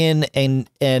go in and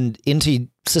into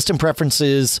system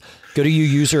preferences, go to your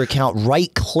user account,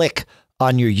 right click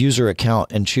on your user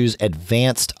account and choose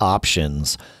advanced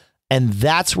options. And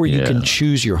that's where you can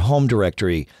choose your home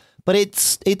directory. But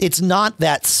it's not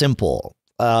that simple.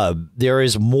 There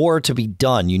is more to be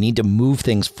done. You need to move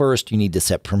things first. You need to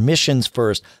set permissions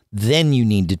first. Then you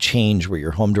need to change where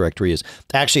your home directory is.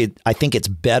 Actually, I think it's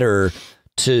better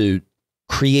to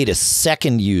create a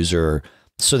second user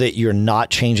so that you're not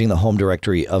changing the home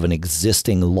directory of an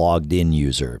existing logged in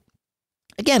user.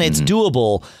 Again, it's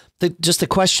doable. The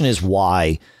question is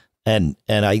why. And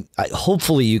I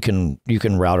hopefully you can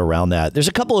route around that. There's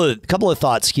a couple of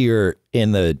thoughts here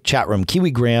in the chat room.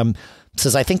 Kiwi Graham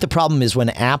says, I think the problem is when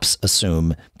apps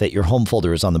assume that your home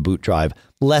folder is on the boot drive.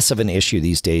 Less of an issue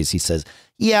these days, he says.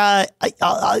 Yeah,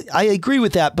 I agree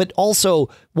with that. But also,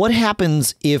 what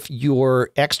happens if your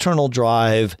external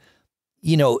drive,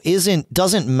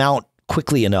 doesn't mount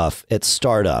quickly enough at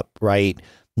startup, right?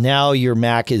 Now your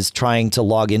Mac is trying to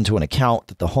log into an account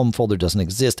that the home folder doesn't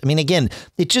exist. I mean, again,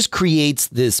 it just creates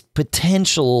this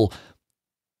potential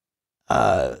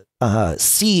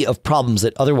sea of problems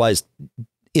that otherwise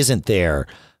isn't there.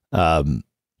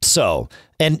 So,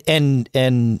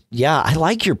 yeah, I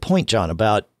like your point, John,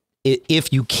 about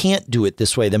if you can't do it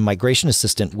this way, then Migration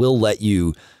Assistant will let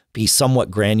you be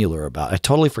somewhat granular about it. I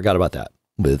totally forgot about that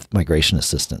with Migration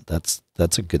Assistant. That's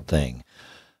a good thing.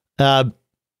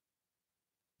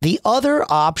 The other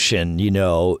option,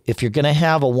 if you're going to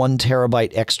have a 1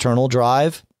 terabyte external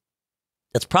drive,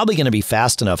 that's probably going to be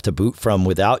fast enough to boot from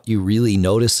without you really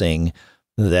noticing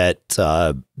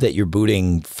that you're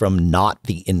booting from not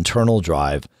the internal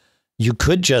drive. You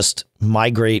could just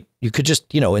migrate. You could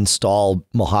just, install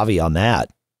Mojave on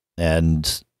that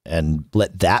and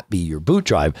let that be your boot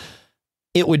drive.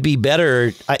 It would be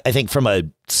better, I think, from a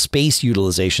space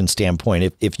utilization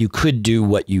standpoint, if you could do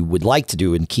what you would like to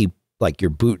do and keep like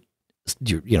your boot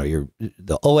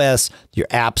the OS, your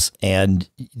apps, and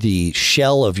the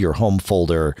shell of your home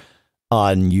folder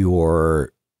on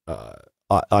your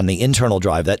on the internal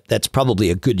drive. That's probably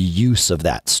a good use of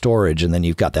that storage, and then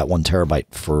you've got that 1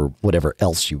 terabyte for whatever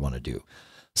else you want to do.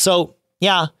 So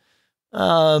yeah,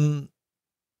 I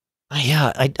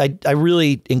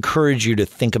really encourage you to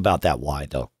think about that why,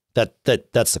 though.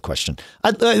 That's the question.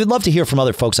 I'd love to hear from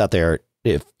other folks out there.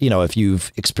 If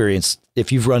you've experienced,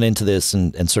 if you've run into this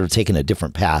and sort of taken a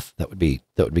different path, that would be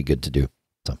good to do.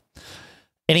 So,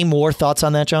 any more thoughts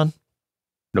on that, John?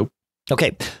 Nope.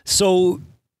 Okay. So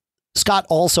Scott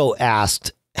also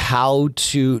asked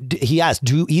he asked,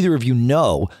 do either of you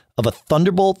know of a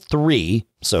Thunderbolt 3,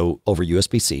 so over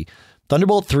USB-C,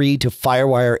 Thunderbolt 3 to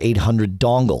FireWire 800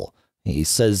 dongle? He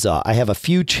says, I have a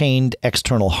few chained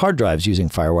external hard drives using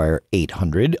FireWire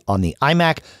 800 on the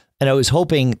iMac, and I was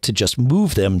hoping to just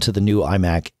move them to the new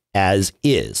iMac as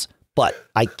is, but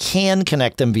I can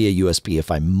connect them via USB if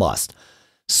I must.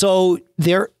 So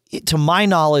to my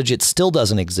knowledge, it still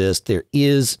doesn't exist. There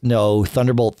is no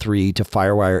Thunderbolt 3 to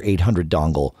FireWire 800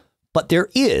 dongle, but there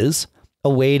is a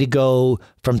way to go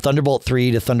from Thunderbolt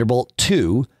 3 to Thunderbolt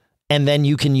 2, and then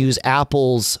you can use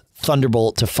Apple's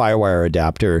Thunderbolt to FireWire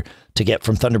adapter to get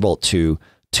from Thunderbolt 2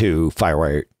 to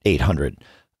FireWire 800.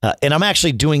 And I'm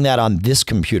actually doing that on this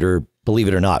computer, believe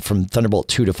it or not, from Thunderbolt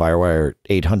 2 to FireWire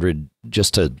 800,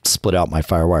 just to split out my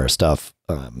FireWire stuff,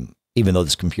 even though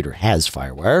this computer has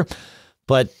FireWire.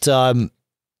 But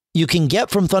you can get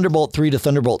from Thunderbolt 3 to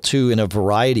Thunderbolt 2 in a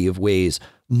variety of ways.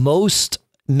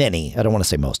 Many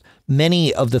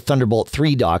of the Thunderbolt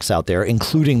 3 docks out there,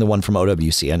 including the one from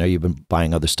OWC. I know you've been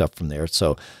buying other stuff from there.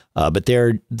 So, but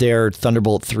their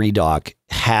Thunderbolt 3 dock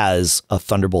has a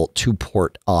Thunderbolt 2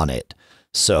 port on it.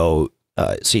 So,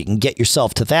 so you can get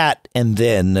yourself to that and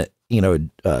then,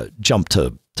 jump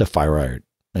to FireWire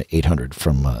 800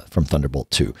 from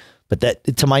Thunderbolt 2. But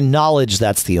that, to my knowledge,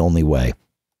 that's the only way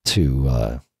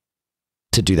to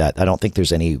do that. I don't think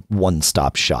there's any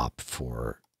one-stop shop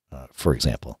for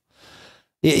example.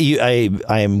 I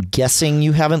am guessing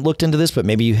you haven't looked into this, but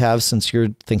maybe you have, since you're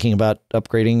thinking about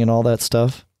upgrading and all that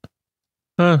stuff.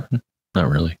 Not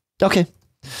really. Okay.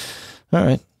 All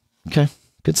right. Okay.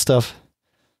 Good stuff.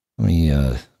 Let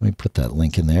me put that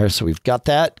link in there. So we've got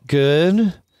that.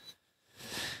 Good.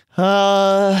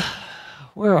 Where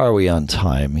are we on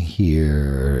time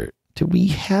here? Do we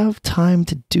have time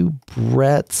to do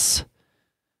Brett's?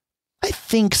 I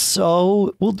think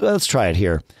so. Well, let's try it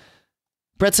here.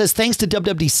 Brett says, thanks to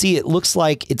WWDC, it looks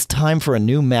like it's time for a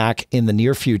new Mac in the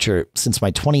near future, since my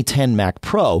 2010 Mac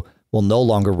Pro will no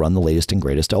longer run the latest and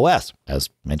greatest OS, as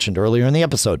mentioned earlier in the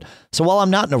episode. So while I'm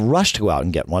not in a rush to go out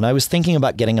and get one, I was thinking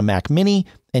about getting a Mac Mini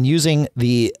and using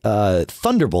the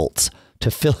Thunderbolts to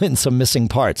fill in some missing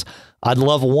parts. I'd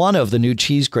love one of the new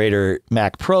cheese grater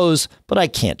Mac Pros, but I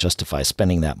can't justify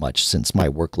spending that much since my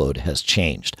workload has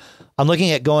changed. I'm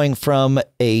looking at going from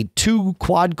a 2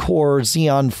 quad-core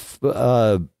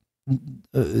Xeon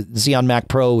Mac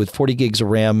Pro with 40 gigs of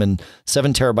RAM and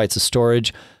 7 terabytes of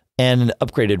storage and an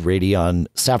upgraded Radeon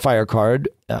Sapphire card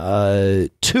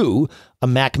to a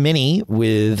Mac Mini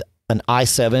with an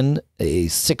i7, a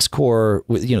 6-core,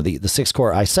 with the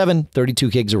 6-core i7,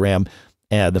 32 gigs of RAM,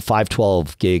 and the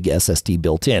 512 gig SSD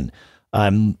built in.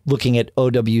 I'm looking at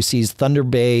OWC's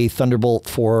Thunderbolt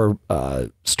 4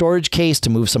 storage case to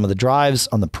move some of the drives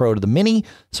on the Pro to the Mini,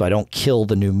 so I don't kill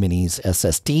the new Mini's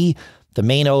SSD. The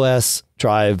main OS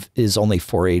drive is only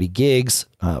 480 gigs,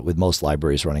 with most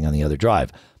libraries running on the other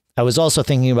drive. I was also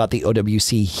thinking about the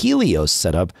OWC Helios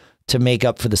setup to make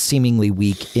up for the seemingly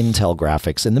weak Intel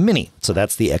graphics in the Mini. So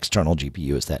that's the external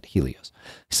GPU, is that Helios.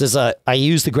 He says, I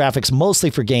use the graphics mostly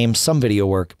for games, some video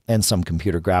work, and some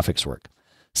computer graphics work.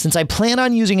 Since I plan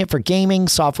on using it for gaming,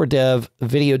 software dev,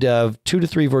 video dev, 2 to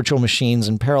 3 virtual machines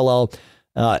in parallel,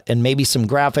 and maybe some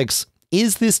graphics,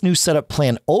 is this new setup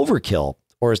plan overkill,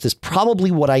 or is this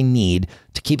probably what I need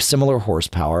to keep similar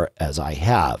horsepower as I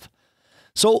have?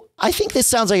 So I think this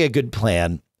sounds like a good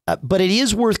plan, but it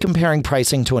is worth comparing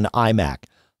pricing to an iMac,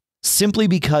 simply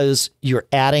because you're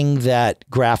adding that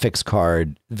graphics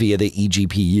card via the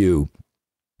eGPU.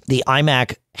 The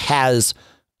iMac has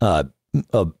a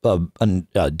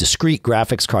discrete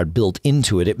graphics card built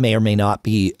into it. It may or may not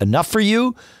be enough for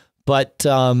you, but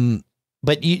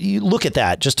you look at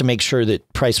that just to make sure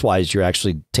that price-wise you're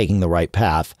actually taking the right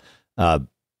path.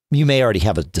 You may already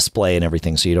have a display and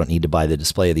everything, so you don't need to buy the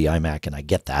display of the iMac, and I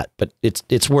get that. But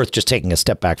it's worth just taking a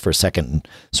step back for a second and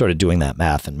sort of doing that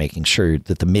math and making sure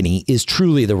that the Mini is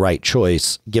truly the right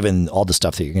choice, given all the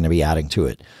stuff that you're going to be adding to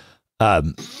it.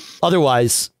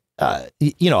 Otherwise, I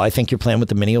think your plan with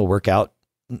the Mini will work out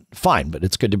fine, but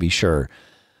it's good to be sure.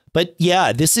 But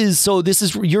yeah, this is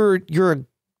you're a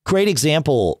great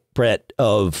example, Brett,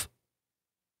 of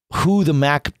who the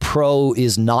Mac Pro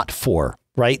is not for,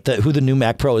 right? Who the new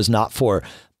Mac Pro is not for,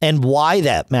 and why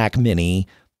that Mac Mini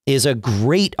is a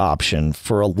great option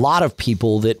for a lot of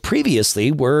people that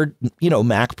previously were,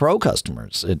 Mac Pro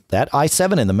customers. That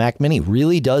i7 and the Mac Mini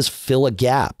really does fill a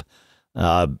gap.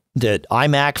 The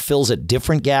iMac fills a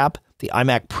different gap. The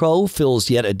iMac Pro fills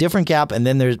yet a different gap. And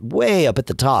then there's way up at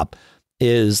the top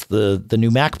is the new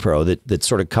Mac Pro that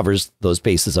sort of covers those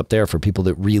bases up there for people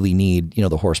that really need,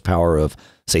 the horsepower of,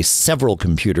 say, several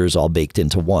computers all baked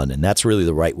into one. And that's really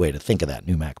the right way to think of that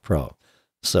new Mac Pro.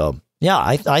 So, yeah,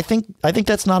 I think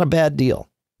that's not a bad deal.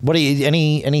 What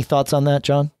any thoughts on that,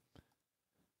 John?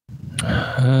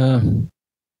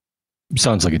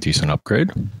 Sounds like a decent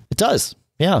upgrade. It does.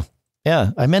 Yeah.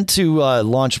 Yeah. I meant to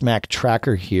launch Mac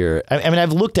Tracker here. I mean,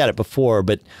 I've looked at it before,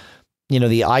 but, the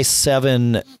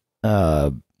i7,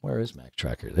 where is Mac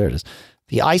Tracker? There it is.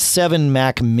 The i7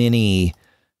 Mac Mini,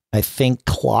 I think,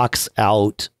 clocks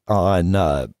out on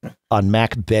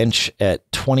Mac Bench at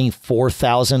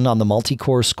 24,000 on the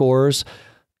multi-core scores.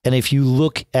 And if you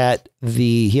look at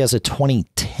he has a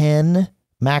 2010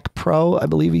 Mac Pro, I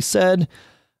believe he said,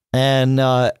 and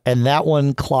that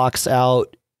one clocks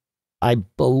out, I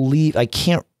believe, I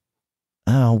can't,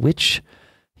 which,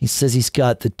 he says he's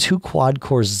got the 2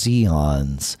 quad-core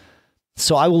Xeons.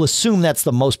 So I will assume that's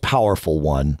the most powerful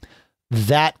one.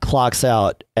 That clocks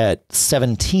out at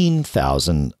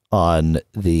 17,000 on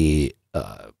the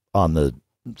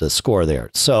score there.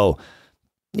 So,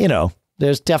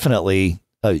 there's definitely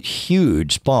a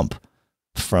huge bump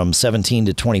from 17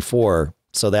 to 24.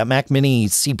 So that Mac Mini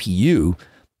CPU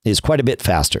is quite a bit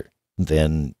faster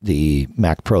than the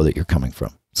Mac Pro that you're coming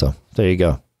from. So there you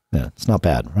go. Yeah, it's not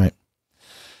bad, right?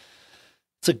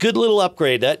 It's a good little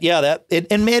upgrade.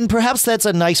 And perhaps that's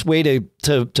a nice way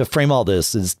to frame all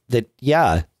this is that,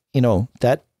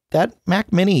 that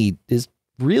Mac Mini is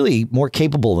really more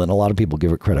capable than a lot of people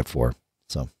give it credit for.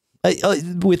 So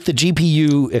with the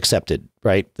GPU accepted,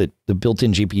 right? The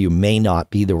built-in GPU may not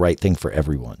be the right thing for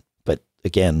everyone. But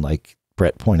again, like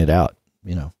Brett pointed out,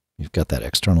 you've got that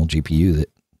external GPU that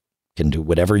can do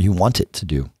whatever you want it to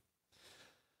do.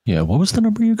 Yeah. What was the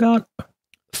number you got?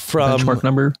 From benchmark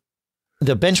number?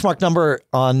 The benchmark number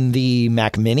on the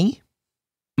Mac Mini,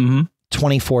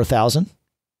 24,000.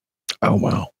 Oh,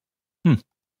 wow.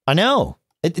 I know.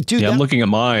 Dude, I'm looking at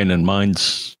mine, and mine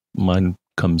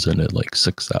comes in at like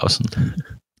 6,000.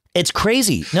 It's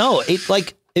crazy. No,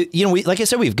 like I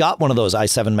said, we've got one of those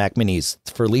i7 Mac Minis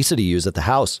for Lisa to use at the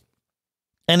house.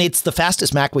 And it's the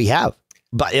fastest Mac we have.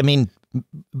 But I mean,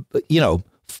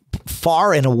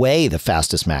 far and away the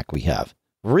fastest Mac we have.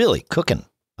 Really cooking.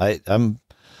 I'm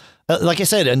like I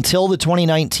said, until the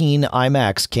 2019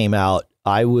 iMacs came out,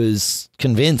 I was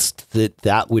convinced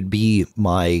that would be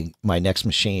my next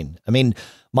machine. I mean,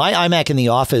 my iMac in the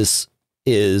office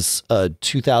is a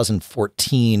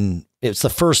 2014. It's the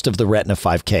first of the Retina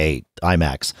 5K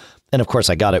iMacs. And of course,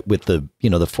 I got it with the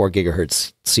 4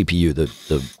 gigahertz CPU,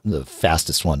 the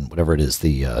fastest one, whatever it is,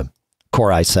 the Core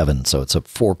i7. So it's a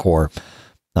 4-core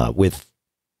with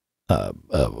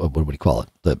what do you call it?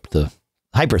 The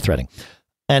hyper threading.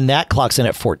 And that clocks in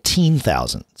at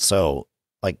 14,000. So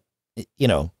and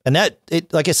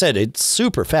like I said, it's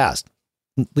super fast.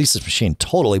 Lisa's machine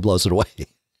totally blows it away.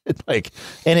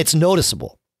 And it's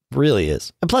noticeable, really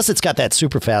is. And plus it's got that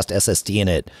super fast SSD in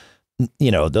it.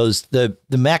 The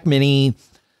Mac Mini,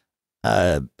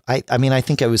 I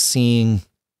think I was seeing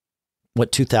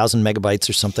 2,000 megabytes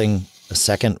or something a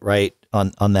second, right?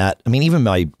 On that. I mean, even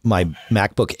my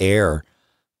MacBook Air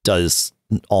does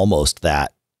almost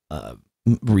that,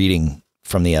 reading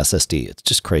from the SSD. It's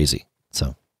just crazy.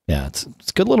 So yeah, it's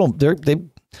good little, they've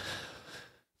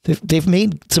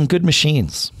made some good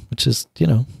machines, which is,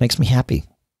 makes me happy.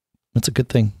 That's a good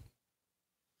thing.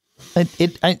 I'm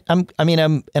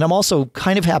also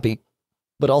kind of happy,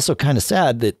 but also kind of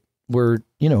sad that we're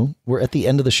at the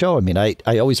end of the show. I mean, I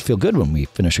always feel good when we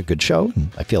finish a good show, and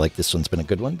I feel like this one's been a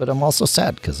good one, but I'm also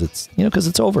sad because it's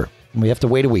over and we have to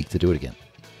wait a week to do it again.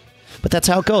 But that's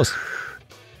how it goes.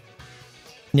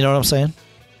 You know what I'm saying?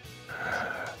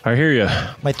 I hear you.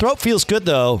 My throat feels good,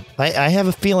 though. I have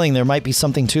a feeling there might be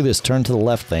something to this turn to the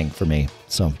left thing for me.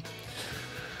 So,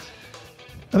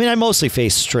 I mean, I mostly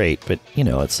face straight, but,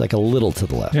 it's like a little to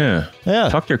the left. Yeah. Yeah.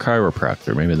 Talk to your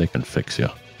chiropractor. Maybe they can fix you.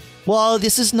 Well,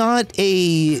 this is not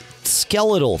a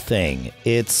skeletal thing.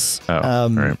 It's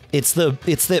right. It's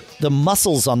the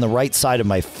muscles on the right side of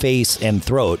my face and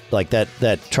throat, like that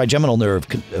trigeminal nerve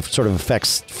sort of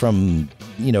affects from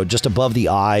just above the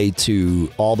eye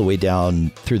to all the way down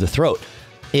through the throat.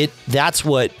 That's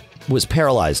what was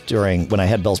paralyzed when I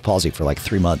had Bell's palsy for like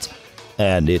 3 months,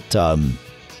 and it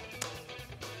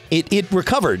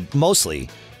recovered mostly,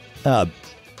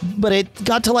 but it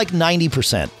got to like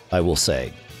 90%, I will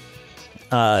say,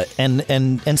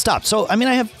 and stopped. So I mean,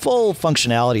 I have full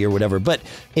functionality or whatever. But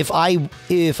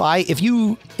if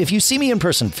you see me in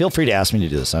person, feel free to ask me to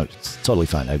do this. It's totally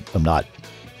fine. I'm not.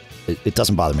 It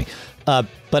doesn't bother me.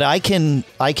 But I can,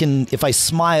 if I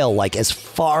smile like as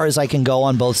far as I can go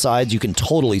on both sides, you can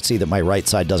totally see that my right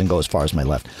side doesn't go as far as my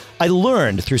left. I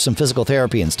learned through some physical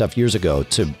therapy and stuff years ago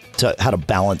to how to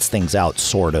balance things out,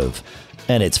 sort of.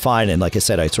 And it's fine. And like I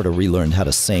said, I sort of relearned how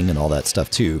to sing and all that stuff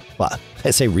too. Well,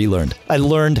 I say relearned. I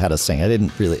learned how to sing.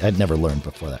 I'd never learned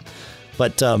before that.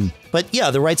 But yeah,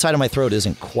 the right side of my throat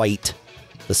isn't quite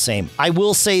the same. I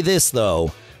will say this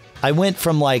though. I went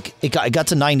from like, it got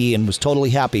to 90 and was totally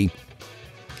happy.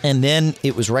 And then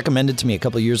it was recommended to me a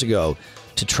couple of years ago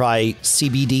to try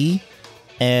CBD,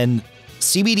 and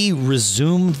CBD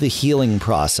resumed the healing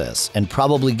process and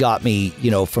probably got me,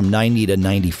 from 90 to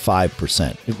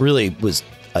 95%. It really was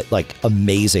like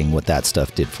amazing what that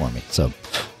stuff did for me. So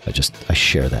I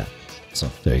share that. So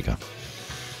there you go.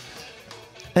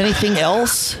 Anything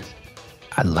else?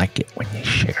 I like it when you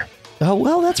share. Oh,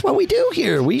 well, that's what we do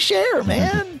here. We share,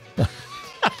 man.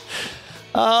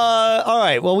 All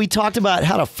right. Well, we talked about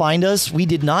how to find us. We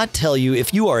did not tell you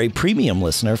if you are a premium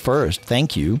listener first.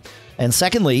 Thank you. And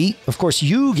secondly, of course,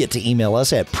 you get to email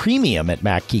us at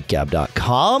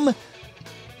premium@macgeekgab.com.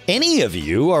 Any of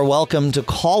you are welcome to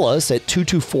call us at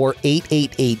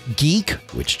 224-888-GEEK,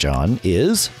 which, John,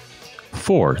 is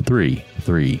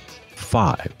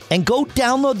 4335. And go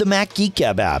download the Mac Geek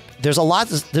Gab app. There's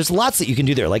lots that you can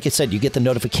do there. Like I said, you get the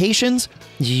notifications.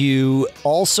 You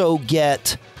also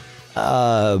get...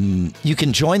 you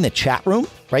can join the chat room,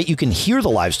 right? You can hear the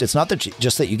live stream. It's not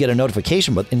just that you get a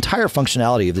notification, but the entire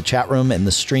functionality of the chat room and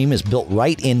the stream is built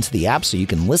right into the app. So you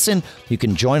can listen, you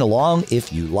can join along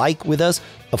if you like with us.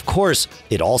 Of course,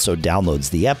 it also downloads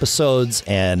the episodes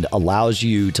and allows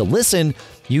you to listen.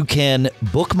 You can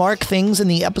bookmark things in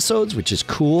the episodes, which is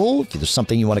cool. If there's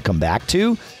something you want to come back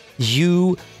to,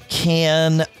 you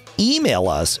can email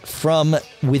us from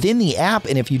within the app.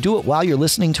 And if you do it while you're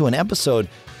listening to an episode,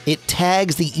 it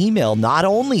tags the email not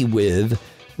only with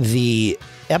the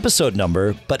episode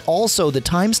number, but also the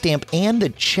timestamp and the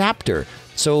chapter.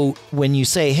 So when you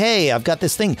say, hey, I've got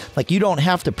this thing, like you don't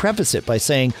have to preface it by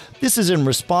saying, this is in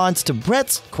response to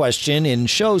Brett's question in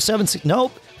show 76.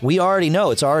 Nope, we already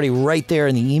know. It's already right there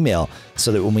in the email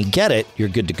so that when we get it, you're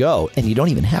good to go. And you don't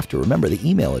even have to remember the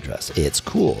email address. It's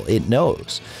cool. It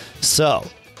knows. So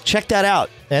check that out.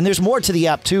 And there's more to the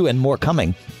app too, and more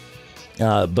coming.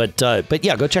 But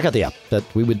yeah, go check out the app. That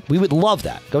we would love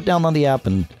that. Go download the app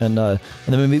and then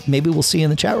maybe we'll see you in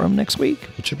the chat room next week,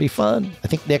 which should be fun. I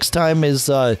think next time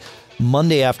is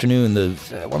Monday afternoon.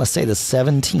 I want to say the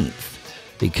 17th,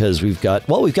 because we've got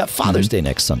Father's Day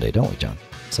next Sunday, don't we, John?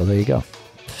 So there you go.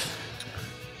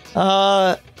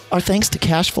 Our thanks to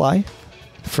CacheFly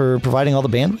for providing all the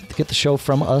bandwidth to get the show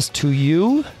from us to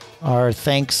you. Our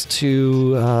thanks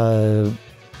to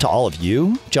all of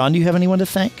you. John, do you have anyone to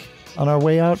thank on our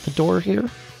way out the door here?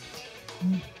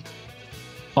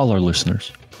 All our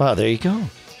listeners. Oh, there you go.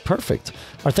 Perfect.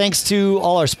 Our thanks to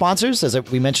all our sponsors, as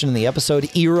we mentioned in the episode,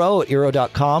 Eero at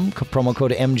Eero.com, promo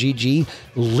code MGG,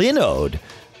 Linode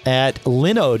at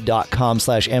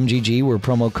Linode.com/MGG, where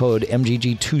promo code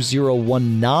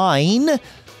MGG2019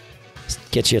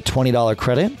 gets you a $20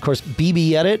 credit. Of course,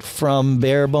 BB Edit from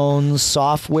Barebones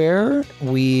Software.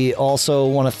 We also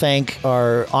want to thank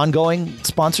our ongoing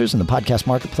sponsors in the podcast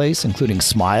marketplace, including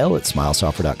Smile at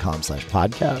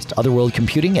smilesoftware.com/podcast, Otherworld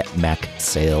Computing at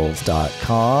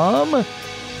macsales.com.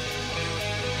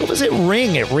 What was it?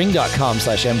 Ring at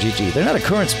ring.com/MGG. They're not a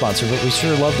current sponsor, but we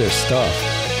sure love their stuff.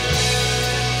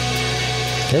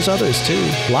 There's others too.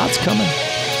 Lots coming.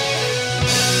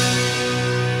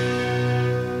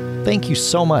 Thank you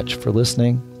so much for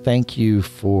listening. Thank you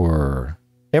for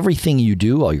everything you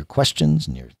do, all your questions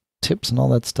and your tips and all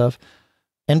that stuff.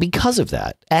 And because of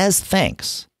that, as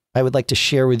thanks, I would like to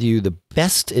share with you the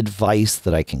best advice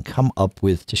that I can come up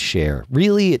with to share.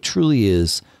 Really, it truly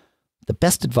is the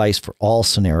best advice for all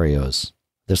scenarios.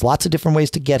 There's lots of different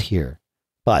ways to get here,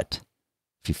 but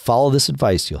if you follow this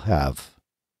advice, you'll have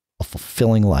a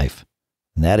fulfilling life.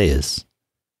 And that is,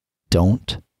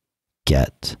 don't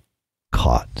get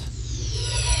caught.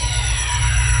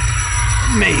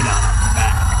 Made up.